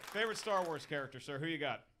Star Wars. Favorite Star Wars character, sir? Who you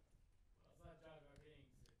got?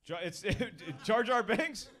 It's Jar Jar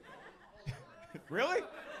Binks? Really?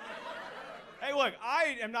 Hey, look,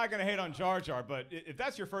 I am not going to hate on Jar Jar, but if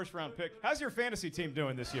that's your first round pick, how's your fantasy team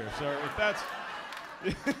doing this year, sir? If that's...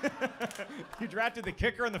 You drafted the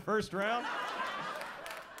kicker in the first round?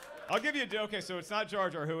 I'll give you a deal. Okay, so it's not Jar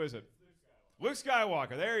Jar. Who is it? Luke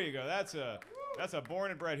Skywalker. There you go. That's a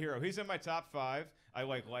born and bred hero. He's in my top 5. I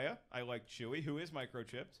like Leia. I like Chewie, who is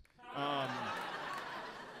microchipped.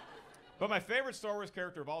 But my favorite Star Wars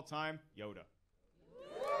character of all time, Yoda.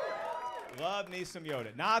 Love me some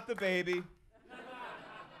Yoda. Not the baby.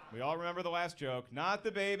 We all remember the last joke. Not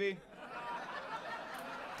the baby.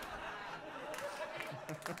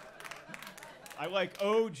 I like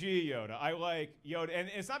OG Yoda. I like Yoda. And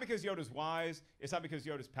it's not because Yoda's wise. It's not because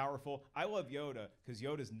Yoda's powerful. I love Yoda because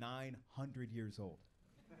Yoda's 900 years old.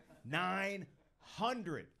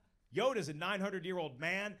 900. Yoda's a 900-year-old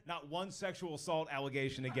man, not one sexual assault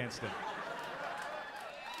allegation against him.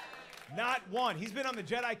 Not one. He's been on the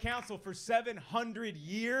Jedi Council for 700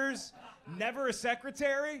 years. Never a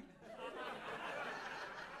secretary.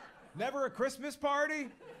 Never a Christmas party.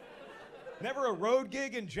 Never a road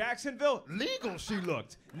gig in Jacksonville. Legal, she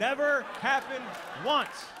looked. Never happened once.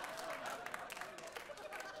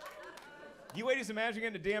 You ladies imagine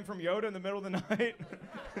getting a DM from Yoda in the middle of the night?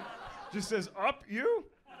 Just says, up you?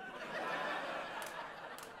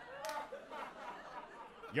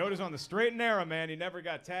 Yoda's on the straight and narrow, man. He never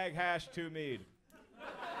got tag hash to mead.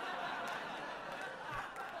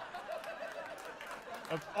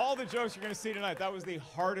 Of all the jokes you're going to see tonight, that was the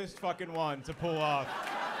hardest fucking one to pull off.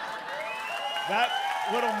 That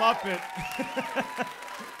little Muppet.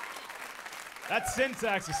 That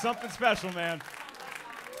syntax is something special, man.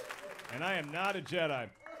 And I am not a Jedi.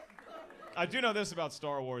 I do know this about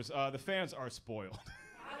Star Wars. The fans are spoiled.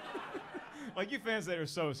 Like, you fans that are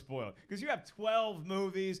so spoiled. Because you have 12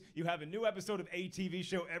 movies, you have a new episode of a TV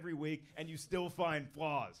show every week, and you still find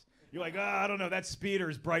flaws. You're like, I don't know, that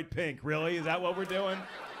speeder's bright pink. Really? Is that what we're doing?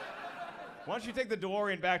 Why don't you take the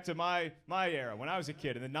DeLorean back to my era, when I was a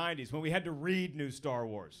kid, in the 90s, when we had to read new Star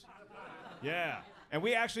Wars. Yeah. And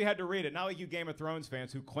we actually had to read it, not like you Game of Thrones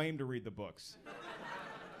fans who claim to read the books.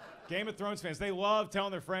 Game of Thrones fans, they love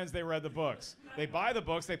telling their friends they read the books. They buy the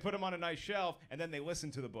books, they put them on a nice shelf, and then they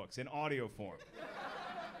listen to the books in audio form.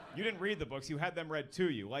 You didn't read the books, you had them read to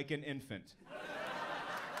you, like an infant.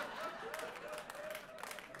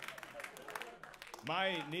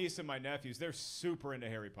 My niece and my nephews, they're super into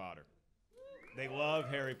Harry Potter. They love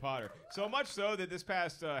Harry Potter. So much so that this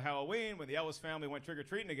past Halloween, when the Ellis family went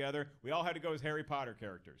trick-or-treating together, we all had to go as Harry Potter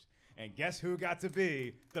characters. And guess who got to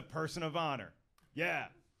be the person of honor? Yeah.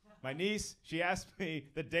 My niece, she asked me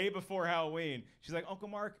the day before Halloween, she's like, Uncle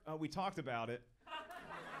Mark, we talked about it.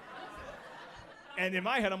 And in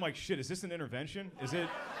my head, I'm like, shit, is this an intervention? Is it?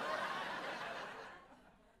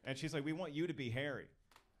 And she's like, we want you to be Harry.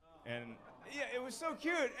 And yeah, it was so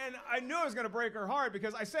cute. And I knew I was going to break her heart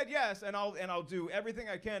because I said yes, and I'll do everything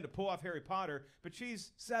I can to pull off Harry Potter. But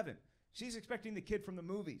she's 7. She's expecting the kid from the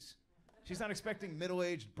movies. She's not expecting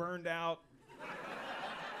middle-aged, burned out,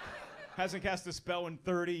 hasn't cast a spell in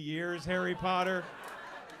 30 years, Harry Potter.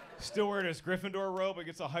 Still wearing his Gryffindor robe, but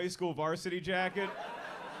gets a high school varsity jacket.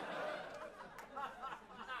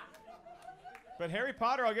 But Harry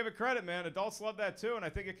Potter, I'll give it credit, man. Adults love that too, and I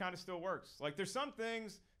think it kind of still works. Like, there's some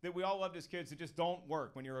things that we all loved as kids that just don't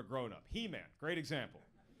work when you're a grown-up. He-Man, great example.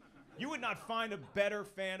 You would not find a better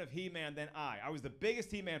fan of He-Man than I. I was the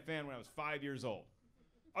biggest He-Man fan when I was 5 years old.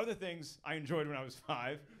 Other things I enjoyed when I was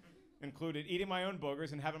 5 included eating my own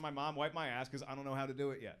boogers and having my mom wipe my ass because I don't know how to do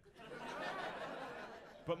it yet.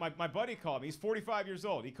 But my buddy called me. He's 45 years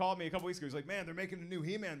old. He called me a couple weeks ago. He's like, man, they're making a new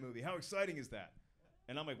He-Man movie. How exciting is that?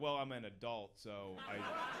 And I'm like, well, I'm an adult, so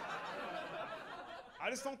I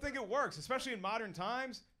just don't think it works, especially in modern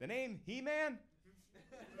times. The name He-Man?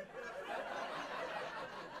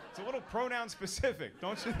 It's a little pronoun specific,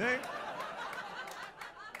 don't you think?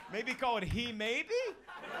 Maybe call it he-maybe?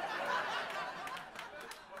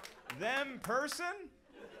 Them person?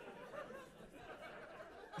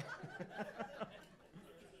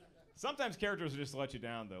 Sometimes characters will just let you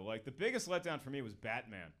down, though. Like, the biggest letdown for me was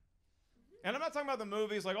Batman. And I'm not talking about the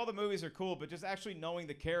movies. Like, all the movies are cool, but just actually knowing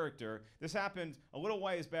the character. This happened a little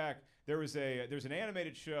ways back. There's an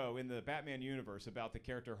animated show in the Batman universe about the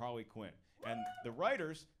character Harley Quinn. And the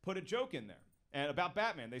writers put a joke in there. And about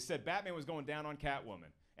Batman. They said Batman was going down on Catwoman.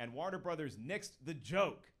 And Warner Brothers nixed the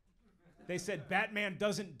joke. They said Batman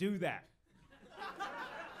doesn't do that.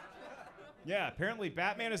 Yeah, apparently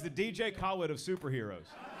Batman is the DJ Khaled of superheroes.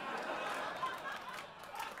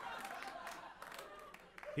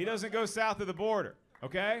 He doesn't go south of the border,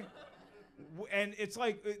 okay? And it's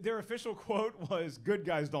like their official quote was, good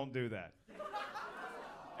guys don't do that.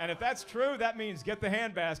 And if that's true, that means get the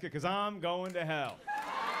handbasket because I'm going to hell.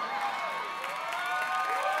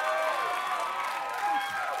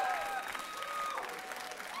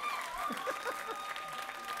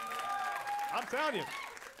 I'm telling you,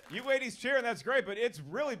 you ladies cheering, that's great, but it's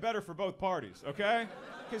really better for both parties, okay?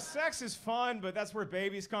 Because sex is fun, but that's where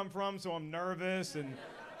babies come from, so I'm nervous. And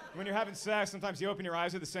when you're having sex, sometimes you open your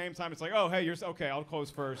eyes at the same time. It's like, oh, hey, okay, I'll close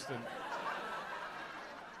first. And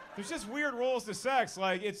there's just weird rules to sex.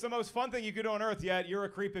 Like, it's the most fun thing you could do on earth, yet you're a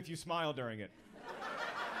creep if you smile during it.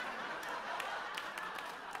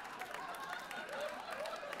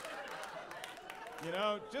 You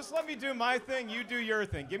know, just let me do my thing, you do your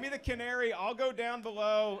thing. Give me the canary, I'll go down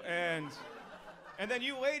below, and then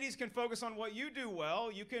you ladies can focus on what you do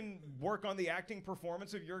well. You can work on the acting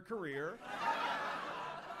performance of your career.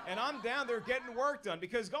 And I'm down there getting work done,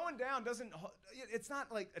 because going down it's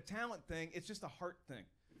not like a talent thing, it's just a heart thing.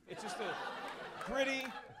 It's just a gritty,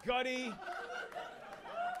 gutty,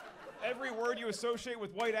 every word you associate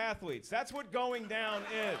with white athletes. That's what going down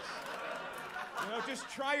is. You know, just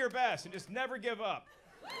try your best and just never give up.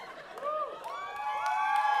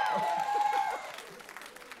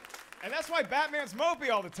 And that's why Batman's mopey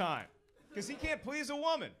all the time, because he can't please a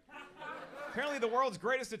woman. Apparently the world's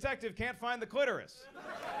greatest detective can't find the clitoris.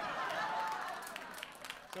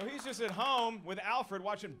 So he's just at home with Alfred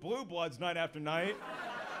watching Blue Bloods night after night.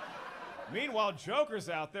 Meanwhile, Joker's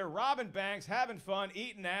out there robbing banks, having fun,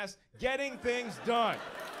 eating ass, getting things done.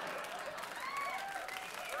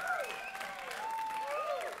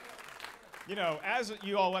 You know, as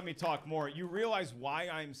you all let me talk more, you realize why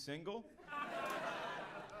I'm single?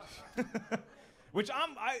 Which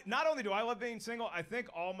not only do I love being single, I think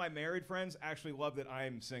all my married friends actually love that I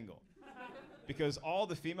am single. Because all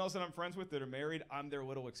the females that I'm friends with that are married, I'm their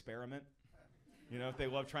little experiment. You know, if they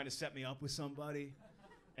love trying to set me up with somebody.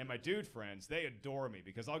 And my dude friends, they adore me,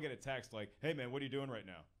 because I'll get a text like, hey man, what are you doing right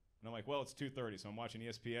now? And I'm like, well, it's 2:30, so I'm watching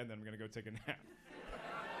ESPN, then I'm gonna go take a nap.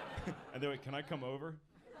 And they're like, can I come over?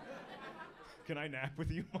 Can I nap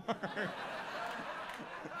with you, Mark?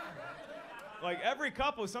 Like every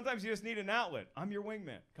couple, sometimes you just need an outlet. I'm your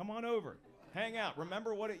wingman. Come on over. Hang out.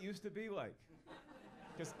 Remember what it used to be like.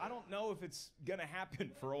 Because I don't know if it's gonna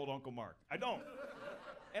happen for old Uncle Mark. I don't.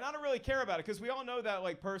 And I don't really care about it, because we all know that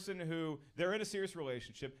like person who, they're in a serious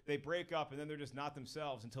relationship, they break up, and then they're just not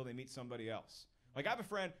themselves until they meet somebody else. Like I have a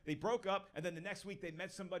friend, they broke up, and then the next week they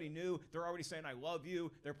met somebody new, they're already saying, I love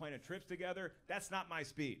you, they're planning trips together. That's not my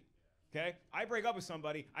speed. Okay? I break up with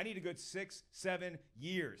somebody, I need a good 6-7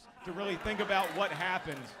 years to really think about what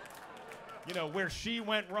happened, you know, where she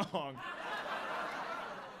went wrong.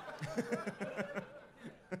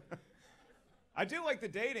 I do like the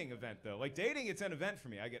dating event, though. Like dating, it's an event for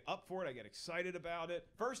me. I get up for it, I get excited about it.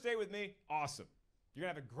 First date with me, awesome. You're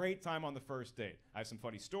gonna have a great time on the first date. I have some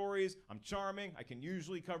funny stories, I'm charming, I can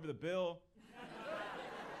usually cover the bill.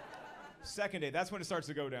 Second date, that's when it starts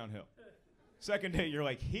to go downhill. Second date, you're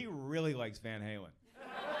like, he really likes Van Halen.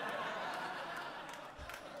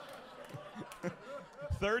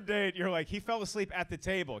 Third date, you're like, he fell asleep at the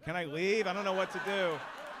table. Can I leave? I don't know what to do.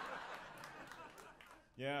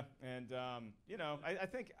 Yeah, and you know, I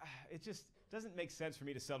think it just doesn't make sense for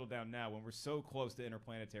me to settle down now when we're so close to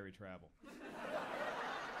interplanetary travel.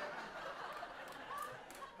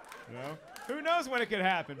 You know? Who knows when it could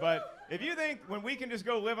happen, but if you think when we can just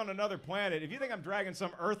go live on another planet, if you think I'm dragging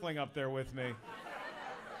some Earthling up there with me,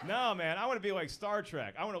 no, man, I want to be like Star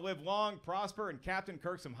Trek. I want to live long, prosper, and Captain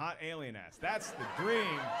Kirk some hot alien ass. That's the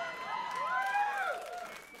dream.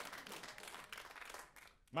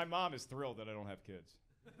 My mom is thrilled that I don't have kids.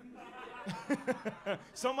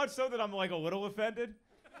 So much so that I'm like a little offended.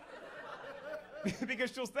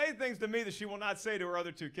 Because she'll say things to me that she will not say to her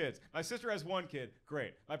other 2 kids. My sister has 1 kid,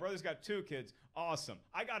 great. My brother's got 2 kids, awesome.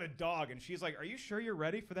 I got a dog, and she's like, are you sure you're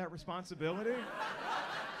ready for that responsibility?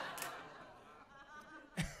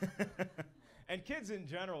 And kids in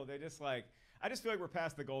general, they just like, I just feel like we're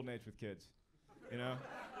past the golden age with kids, you know?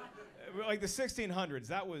 Like the 1600s,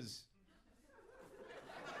 that was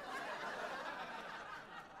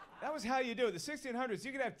how you do it. The 1600s,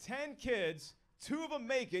 you could have 10 kids, 2 of them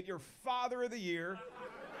make it, you're father of the year.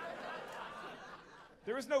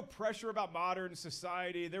 There was no pressure about modern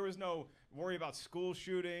society. There was no worry about school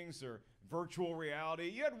shootings or virtual reality.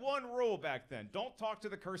 You had one rule back then. Don't talk to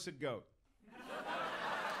the cursed goat.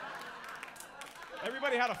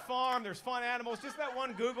 Everybody had a farm. There's fun animals. Just that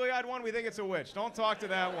one googly-eyed one, we think it's a witch. Don't talk to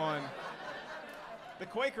that one. The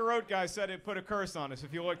Quaker Oat guy said it put a curse on us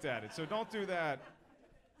if you looked at it, so don't do that.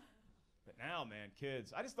 But now, man,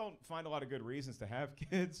 kids. I just don't find a lot of good reasons to have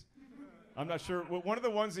kids. I'm not sure. Well, one of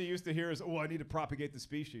the ones they used to hear is, oh, I need to propagate the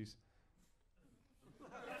species.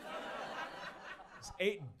 There's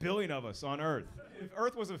 8 billion of us on Earth. If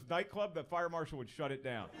Earth was a nightclub, the fire marshal would shut it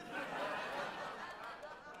down.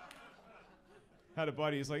 Had a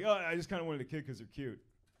buddy, he's like, oh, I just kind of wanted a kid because they're cute.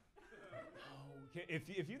 Oh,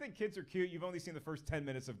 if you think kids are cute, you've only seen the first 10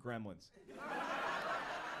 minutes of Gremlins.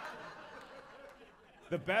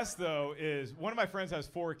 The best, though, is one of my friends has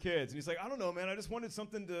 4 kids, and he's like, I don't know, man, I just wanted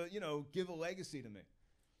something to, you know, give a legacy to me.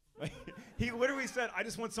 Like, he literally said, I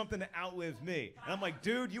just want something to outlive me. And I'm like,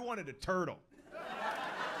 dude, you wanted a turtle.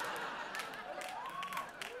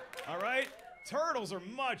 All right? Turtles are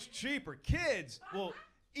much cheaper. Kids, well,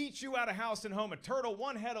 eats you out of house and home. A turtle,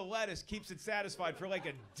 one head of lettuce keeps it satisfied for like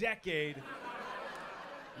a decade.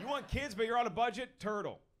 You want kids, but you're on a budget?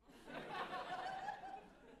 Turtle.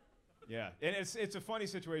 Yeah, and it's a funny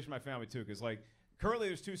situation in my family too, because like currently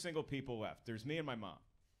there's 2 single people left. There's me and my mom.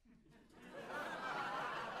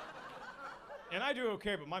 And I do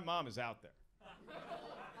okay, but my mom is out there.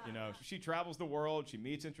 You know, she travels the world, she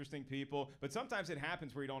meets interesting people, but sometimes it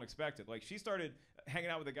happens where you don't expect it. Like she started hanging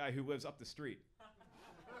out with a guy who lives up the street.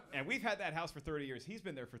 And we've had that house for 30 years. He's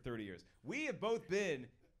been there for 30 years. We have both been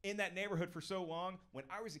in that neighborhood for so long. When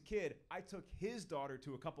I was a kid, I took his daughter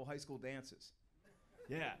to a couple high school dances.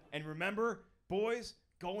 Yeah, and remember, boys,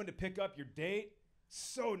 going to pick up your date,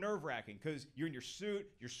 so nerve-wracking because you're in your suit,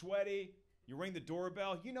 you're sweaty, you ring the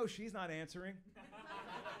doorbell, you know she's not answering.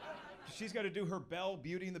 She's got to do her Belle,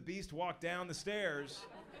 Beauty and the Beast walk down the stairs.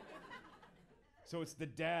 So it's the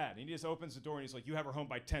dad, and he just opens the door and he's like, you have her home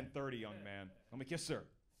by 10:30, young man. I'm like, yes, sir.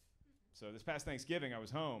 So this past Thanksgiving, I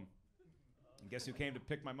was home, and guess who came to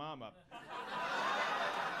pick my mom up?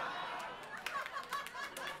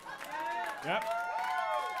 Yep.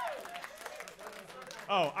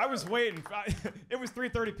 Oh, I was waiting. It was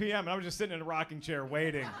 3:30 p.m. and I was just sitting in a rocking chair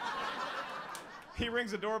waiting. He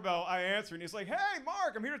rings the doorbell, I answer, and he's like, hey,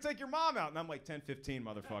 Mark, I'm here to take your mom out. And I'm like, 10:15,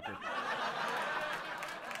 motherfucker.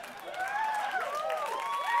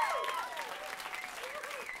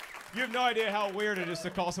 You have no idea how weird it is to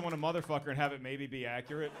call someone a motherfucker and have it maybe be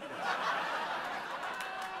accurate.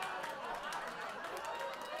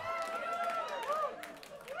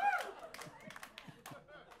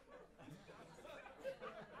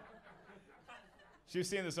 She was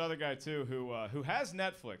seeing this other guy too who has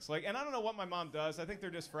Netflix. Like, and I don't know what my mom does. I think they're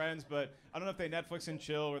just friends, but I don't know if they Netflix and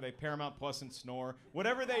chill or they Paramount Plus and snore.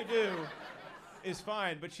 Whatever they do is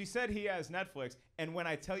fine. But she said he has Netflix, and when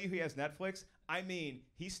I tell you he has Netflix, I mean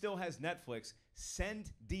he still has Netflix.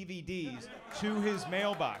 Send DVDs to his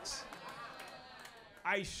mailbox.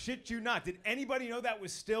 I shit you not. Did anybody know that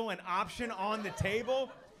was still an option on the table?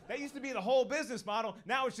 That used to be the whole business model.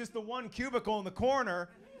 Now it's just the one cubicle in the corner.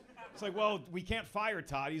 It's like, well, we can't fire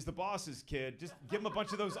Todd. He's the boss's kid. Just give him a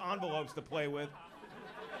bunch of those envelopes to play with.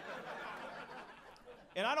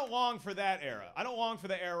 And I don't long for that era. I don't long for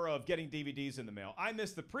the era of getting DVDs in the mail. I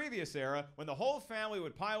miss the previous era when the whole family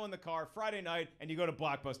would pile in the car Friday night and you go to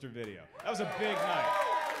Blockbuster Video. That was a big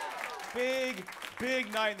night.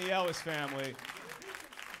 Big night in the Ellis family.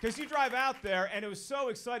 Because you drive out there and it was so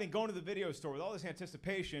exciting going to the video store with all this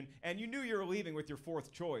anticipation, and you knew you were leaving with your 4th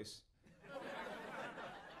choice.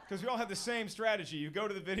 Because we all have the same strategy. You go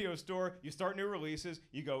to the video store, you start new releases,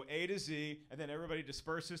 you go A to Z, and then everybody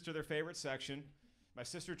disperses to their favorite section. My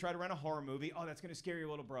sister tried to rent a horror movie. Oh, that's going to scare your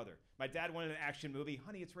little brother. My dad wanted an action movie.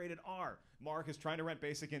 Honey, it's rated R. Mark is trying to rent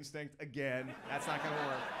Basic Instinct again. That's not going to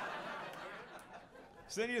work.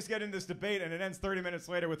 So then you just get in this debate, and it ends 30 minutes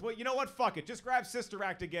later with, well, you know what? Fuck it. Just grab Sister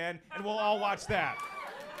Act again, and we'll all watch that.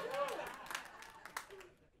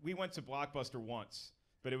 We went to Blockbuster once,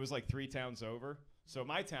 but it was like 3 towns over. So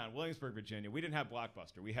my town, Williamsburg, Virginia, we didn't have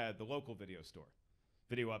Blockbuster. We had the local video store,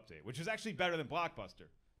 Video Update, which was actually better than Blockbuster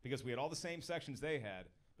because we had all the same sections they had,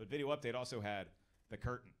 but Video Update also had the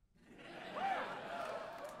curtain.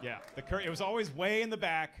 Yeah, the curtain. It was always way in the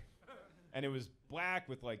back, and it was black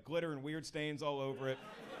with like glitter and weird stains all over it.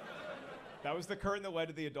 That was the curtain that led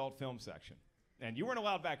to the adult film section. And you weren't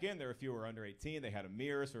allowed back in there if you were under 18. They had a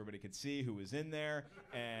mirror so everybody could see who was in there.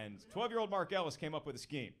 And 12-year-old Mark Ellis came up with a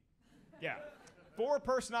scheme. Yeah.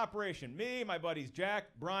 4-person operation. Me, my buddies Jack,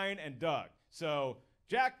 Brian, and Doug. So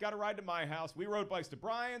Jack got a ride to my house. We rode bikes to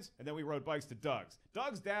Brian's, and then we rode bikes to Doug's.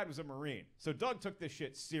 Doug's dad was a Marine, so Doug took this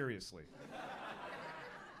shit seriously.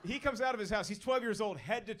 He comes out of his house. He's 12 years old,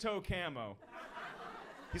 head-to-toe camo.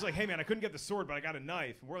 He's like, hey, man, I couldn't get the sword, but I got a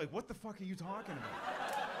knife. And we're like, what the fuck are you talking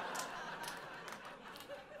about?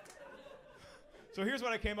 So here's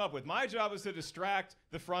what I came up with. My job was to distract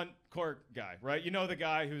the front clerk guy, right? You know the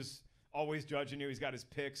guy who's always judging you. He's got his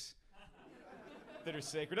picks that are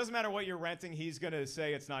sacred. Doesn't matter what you're renting, he's going to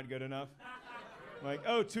say it's not good enough. Like,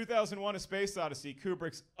 oh, 2001: A Space Odyssey,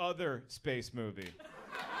 Kubrick's other space movie.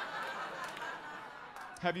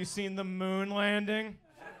 Have you seen the moon landing?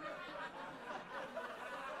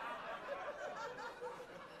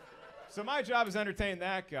 So my job is to entertain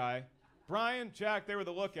that guy. Brian, Jack, they were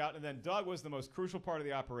the lookout, and then Doug was the most crucial part of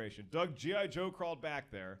the operation. Doug G.I. Joe crawled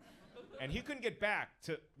back there, and he couldn't get back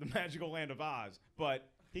to the magical land of Oz, but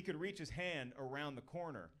he could reach his hand around the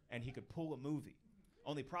corner, and he could pull a movie.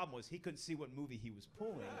 Only problem was he couldn't see what movie he was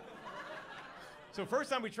pulling. So first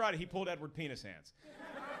time we tried it, he pulled Edward Penis Hands.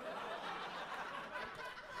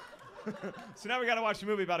 So now we got to watch a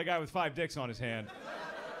movie about a guy with 5 dicks on his hand.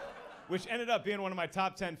 which ended up being one of my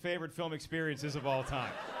top 10 favorite film experiences of all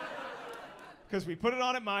time. Because we put it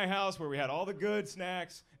on at my house where we had all the good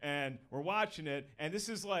snacks, and we're watching it, and this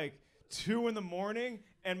is like 2 in the morning,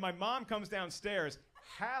 and my mom comes downstairs,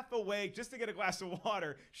 half awake, just to get a glass of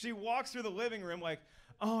water. She walks through the living room like,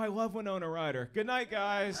 oh, I love Winona Ryder. Good night,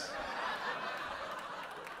 guys.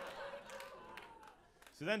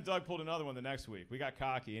 So then Doug pulled another one the next week. We got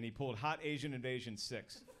cocky, and he pulled Hot Asian Invasion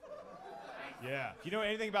 6. Yeah. If you know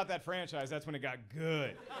anything about that franchise, that's when it got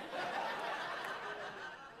good.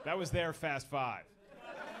 That was their Fast Five.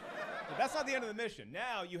 But that's not the end of the mission.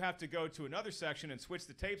 Now you have to go to another section and switch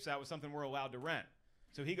the tapes out with something we're allowed to rent.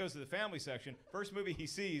 So he goes to the family section. First movie he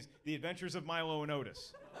sees, The Adventures of Milo and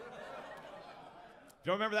Otis. If you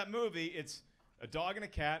don't remember that movie, it's a dog and a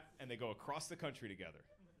cat, and they go across the country together.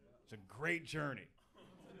 It's a great journey.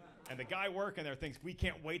 And the guy working there thinks, we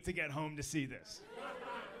can't wait to get home to see this.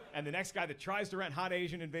 And the next guy that tries to rent Hot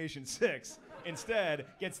Asian Invasion 6 instead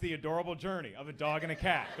gets the adorable journey of a dog and a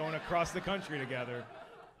cat going across the country together.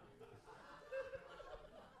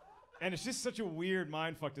 And it's just such a weird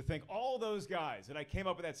mindfuck to think all those guys that I came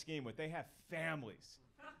up with that scheme with, they have families.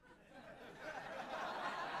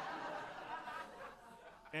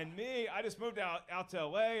 And me, I just moved out to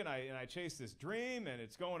LA and I chased this dream, and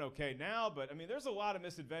it's going okay now, but I mean, there's a lot of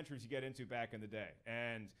misadventures you get into back in the day.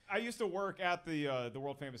 And I used to work at the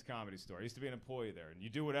world famous Comedy Store. I used to be an employee there, and you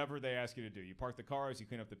do whatever they ask you to do. You park the cars, you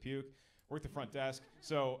clean up the puke, work the front desk.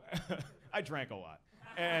 So I drank a lot.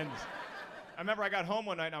 And I remember I got home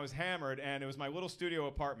one night and I was hammered, and it was my little studio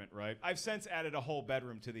apartment, right? I've since added a whole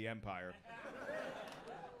bedroom to the empire.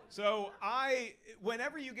 So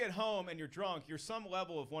whenever you get home and you're drunk, you're some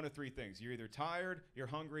level of one of 3 things. You're either tired, you're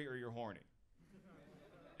hungry, or you're horny.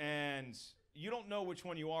 And you don't know which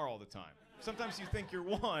one you are all the time. Sometimes you think you're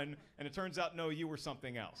one, and it turns out, no, you were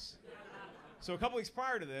something else. So a couple weeks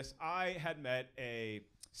prior to this, I had met a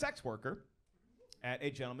sex worker at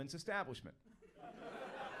a gentleman's establishment.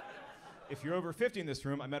 If you're over 50 in this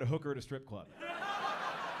room, I met a hooker at a strip club.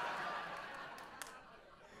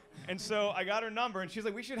 And so I got her number, and she's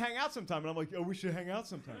like, we should hang out sometime. And I'm like, oh, we should hang out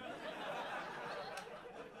sometime.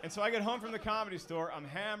 And so I get home from the Comedy Store, I'm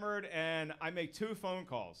hammered, and I make 2 phone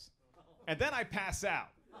calls. And then I pass out.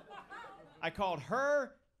 I called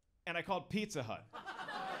her, and I called Pizza Hut.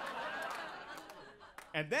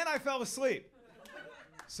 And then I fell asleep.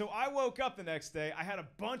 So I woke up the next day, I had a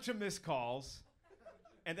bunch of missed calls,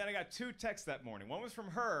 and then I got 2 texts that morning. One was from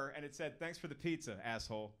her, and it said, thanks for the pizza,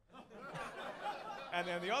 asshole. And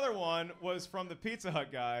then the other one was from the Pizza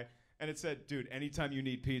Hut guy, and it said, dude, anytime you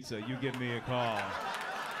need pizza, you give me a call.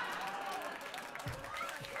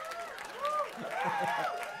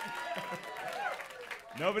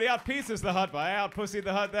 Nobody out pizzas the Hut, but I out pussied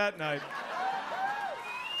the Hut that night.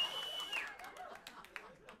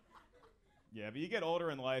 Yeah, but you get older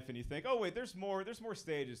in life and you think, oh wait, there's more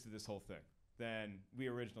stages to this whole thing than we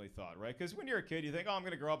originally thought, right? Because when you're a kid, you think, oh, I'm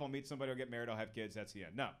gonna grow up, I'll meet somebody, I'll get married, I'll have kids, that's the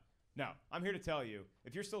end. No, I'm here to tell you,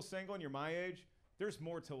 if you're still single and you're my age, there's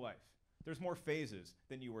more to life. There's more phases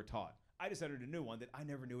than you were taught. I just entered a new one that I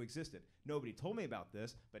never knew existed. Nobody told me about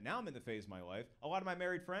this, but now I'm in the phase of my life. A lot of my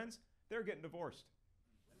married friends, they're getting divorced.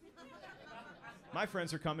 My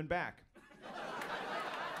friends are coming back.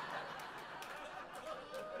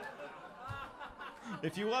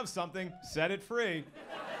 If you love something, set it free.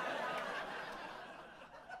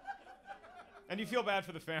 And you feel bad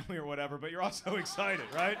for the family or whatever, but you're also excited,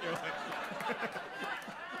 right? You're like,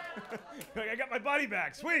 I got my buddy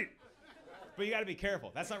back, sweet. But you gotta be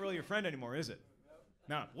careful. That's not really your friend anymore, is it?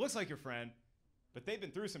 No, looks like your friend, but they've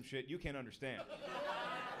been through some shit you can't understand.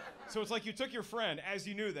 So it's like you took your friend as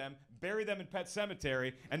you knew them, buried them in Pet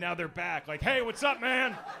Cemetery, and now they're back like, hey, what's up,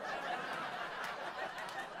 man?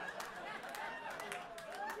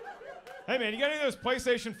 Hey, man, you got any of those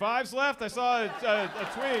PlayStation 5s left? I saw a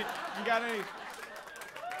tweet. You got any?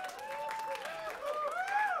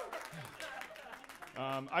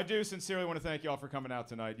 I do sincerely want to thank you all for coming out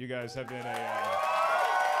tonight. You guys have been a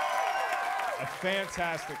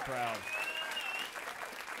fantastic crowd.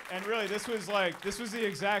 And really, this was the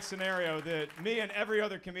exact scenario that me and every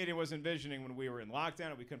other comedian was envisioning when we were in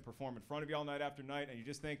lockdown and we couldn't perform in front of you all night after night. And you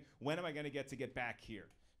just think, when am I going to get back here?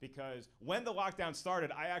 Because when the lockdown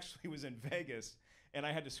started, I actually was in Vegas and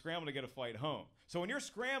I had to scramble to get a flight home. So when you're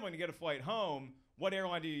scrambling to get a flight home, what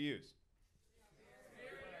airline do you use?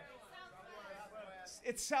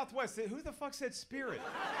 It's Southwest. Who the fuck said Spirit?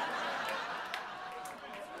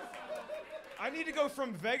 I need to go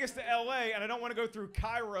from Vegas to LA and I don't want to go through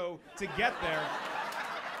Cairo to get there.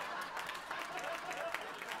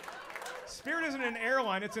 Spirit isn't an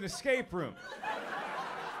airline, it's an escape room.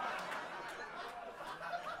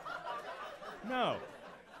 No.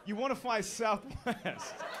 You want to fly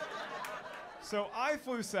Southwest. So I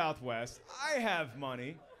flew Southwest. I have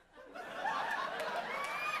money.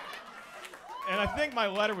 And I think my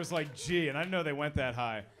letter was like G, and I didn't know they went that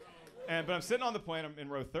high. But I'm sitting on the plane. I'm in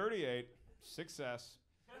row 38, 6S.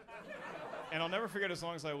 And I'll never forget as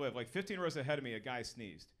long as I live. Like 15 rows ahead of me, a guy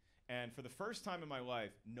sneezed. And for the first time in my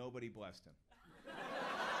life, nobody blessed him.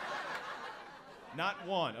 Not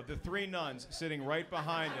one of the 3 nuns sitting right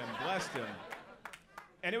behind him blessed him.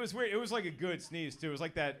 And it was weird. It was like a good sneeze, too. It was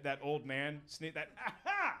like that old man sneeze, that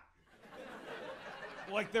aha!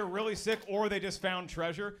 Like they're really sick or they just found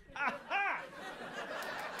treasure. Aha!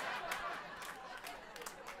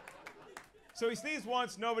 So he sneezed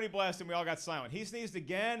once, nobody blessed him, we all got silent. He sneezed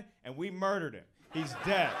again, and we murdered him. He's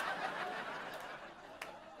dead.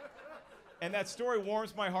 And that story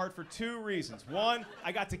warms my heart for 2 reasons. 1,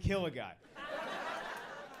 I got to kill a guy.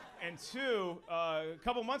 And 2, a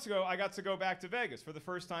couple months ago, I got to go back to Vegas for the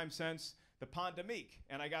first time since the pandemic,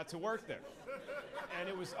 and I got to work there. And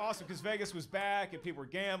it was awesome because Vegas was back and people were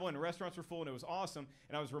gambling and restaurants were full and it was awesome.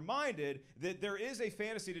 And I was reminded that there is a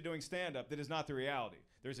fantasy to doing stand-up that is not the reality.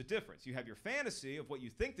 There's a difference. You have your fantasy of what you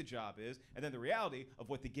think the job is and then the reality of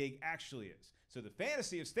what the gig actually is. So the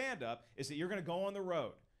fantasy of stand-up is that you're going to go on the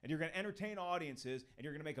road and you're going to entertain audiences and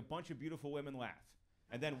you're going to make a bunch of beautiful women laugh.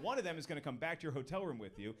 And then one of them is going to come back to your hotel room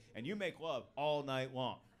with you and you make love all night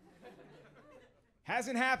long.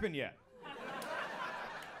 Hasn't happened yet.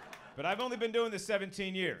 But I've only been doing this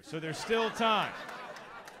 17 years, so there's still time.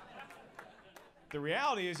 The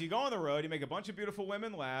reality is you go on the road, you make a bunch of beautiful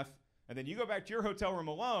women laugh, and then you go back to your hotel room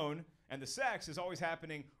alone, and the sex is always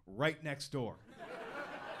happening right next door.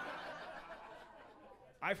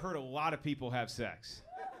 I've heard a lot of people have sex.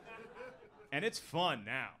 And it's fun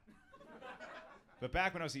now. But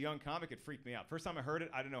back when I was a young comic, it freaked me out. First time I heard it,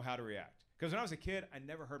 I didn't know how to react. Because when I was a kid, I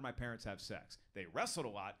never heard my parents have sex. They wrestled a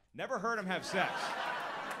lot, never heard them have sex.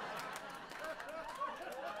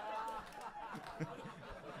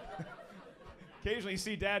 Occasionally you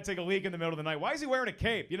see dad take a leak in the middle of the night. Why is he wearing a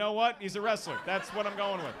cape? You know what? He's a wrestler. That's what I'm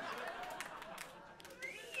going with.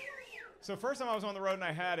 So first time I was on the road and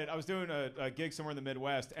I had it, I was doing a gig somewhere in the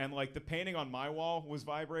Midwest, and like the painting on my wall was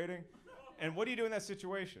vibrating. And what do you do in that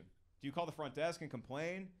situation? Do you call the front desk and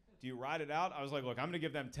complain? Do you ride it out? I was like, look, I'm going to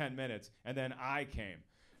give them 10 minutes. And then I came.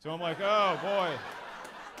 So I'm like, oh, boy.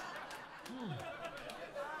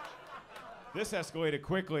 This escalated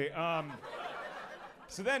quickly.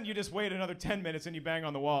 So then you just wait another 10 minutes and you bang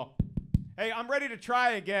on the wall. Hey, I'm ready to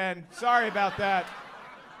try again. Sorry about that.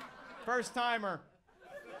 First timer.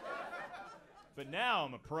 But now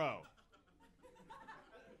I'm a pro.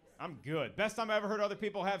 I'm good. Best time I ever heard other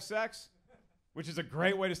people have sex, which is a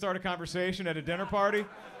great way to start a conversation at a dinner party.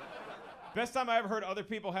 Best time I ever heard other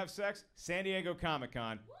people have sex, San Diego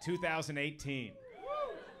Comic-Con, 2018.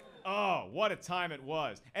 Oh, what a time it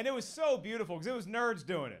was. And it was so beautiful because it was nerds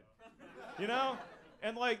doing it. You know?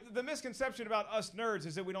 And like, the misconception about us nerds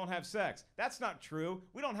is that we don't have sex. That's not true.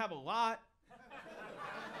 We don't have a lot.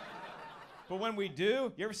 But when we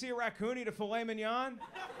do, you ever see a raccoon eat a filet mignon?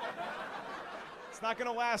 It's not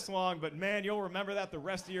gonna last long, but man, you'll remember that the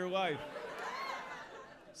rest of your life.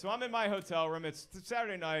 So I'm in my hotel room, it's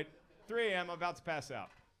Saturday night, 3 a.m., I'm about to pass out.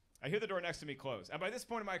 I hear the door next to me close. And by this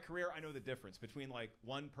point in my career, I know the difference between like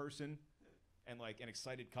one person and like an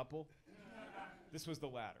excited couple. This was the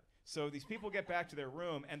latter. So these people get back to their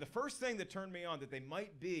room, and the first thing that turned me on that they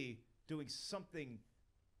might be doing something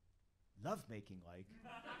lovemaking like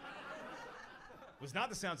was not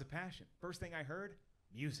the sounds of passion. First thing I heard,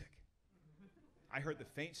 music. I heard the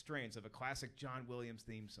faint strains of a classic John Williams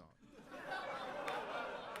theme song.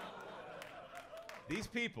 These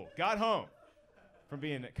people got home from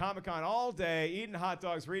being at Comic-Con all day, eating hot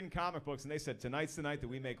dogs, reading comic books, and they said, tonight's the night that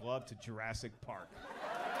we make love to Jurassic Park.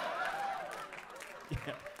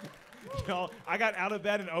 Yeah. You know, I got out of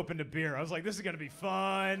bed and opened a beer. I was like, this is going to be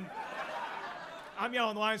fun. I'm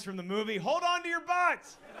yelling lines from the movie. Hold on to your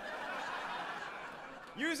butts.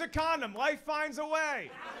 Use a condom. Life finds a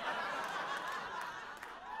way.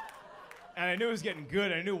 And I knew it was getting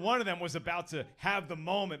good. I knew one of them was about to have the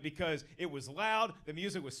moment because it was loud, the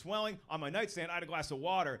music was swelling. On my nightstand, I had a glass of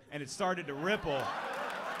water, and it started to ripple.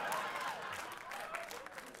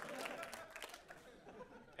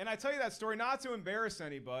 And I tell you that story not to embarrass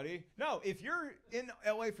anybody. No, if you're in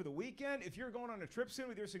LA for the weekend, if you're going on a trip soon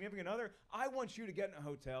with your significant other, I want you to get in a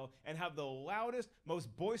hotel and have the loudest, most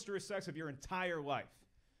boisterous sex of your entire life.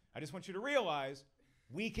 I just want you to realize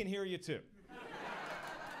we can hear you too.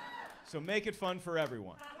 So make it fun for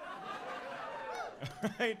everyone.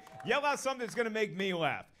 Right? Yell out something that's going to make me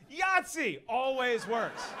laugh. Yahtzee always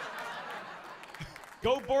works.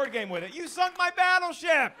 Go board game with it. You sunk my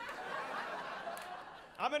battleship.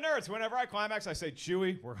 I'm a nerd, so whenever I climax, I say,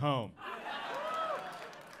 Chewie, we're home.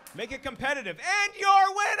 Make it competitive, and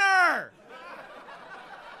you're winner!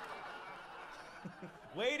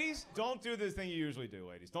 Ladies, don't do this thing you usually do,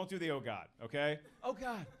 ladies. Don't do the oh God, okay? Oh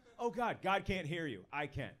God, oh God. God can't hear you. I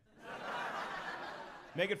can.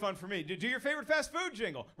 Make it fun for me. Do your favorite fast food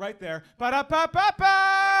jingle. Right there.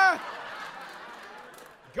 Ba-da-ba-ba-ba!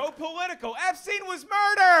 Go political. Epstein was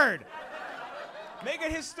murdered! Make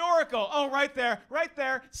it historical. Oh, right there, right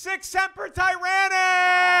there. Sic semper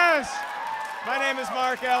tyrannis! My name is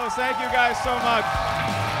Mark Ellis. Thank you guys so much.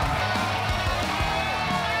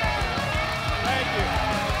 Thank you.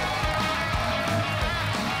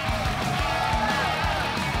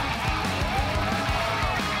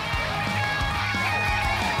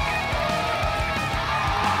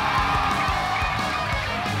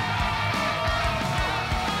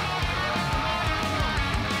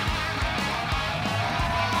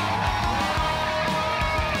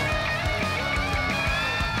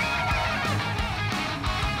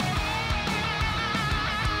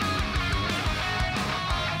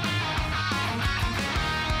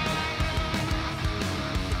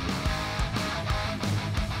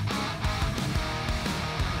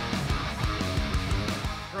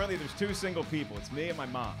 There's two single people. It's me and my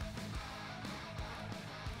mom.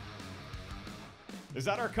 Is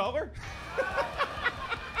that our color?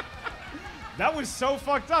 That was so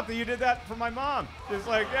fucked up that you did that for my mom. It's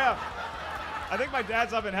like, yeah. I think my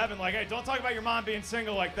dad's up in heaven like, hey, don't talk about your mom being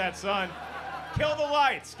single like that, son. Kill the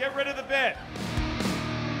lights. Get rid of the bit.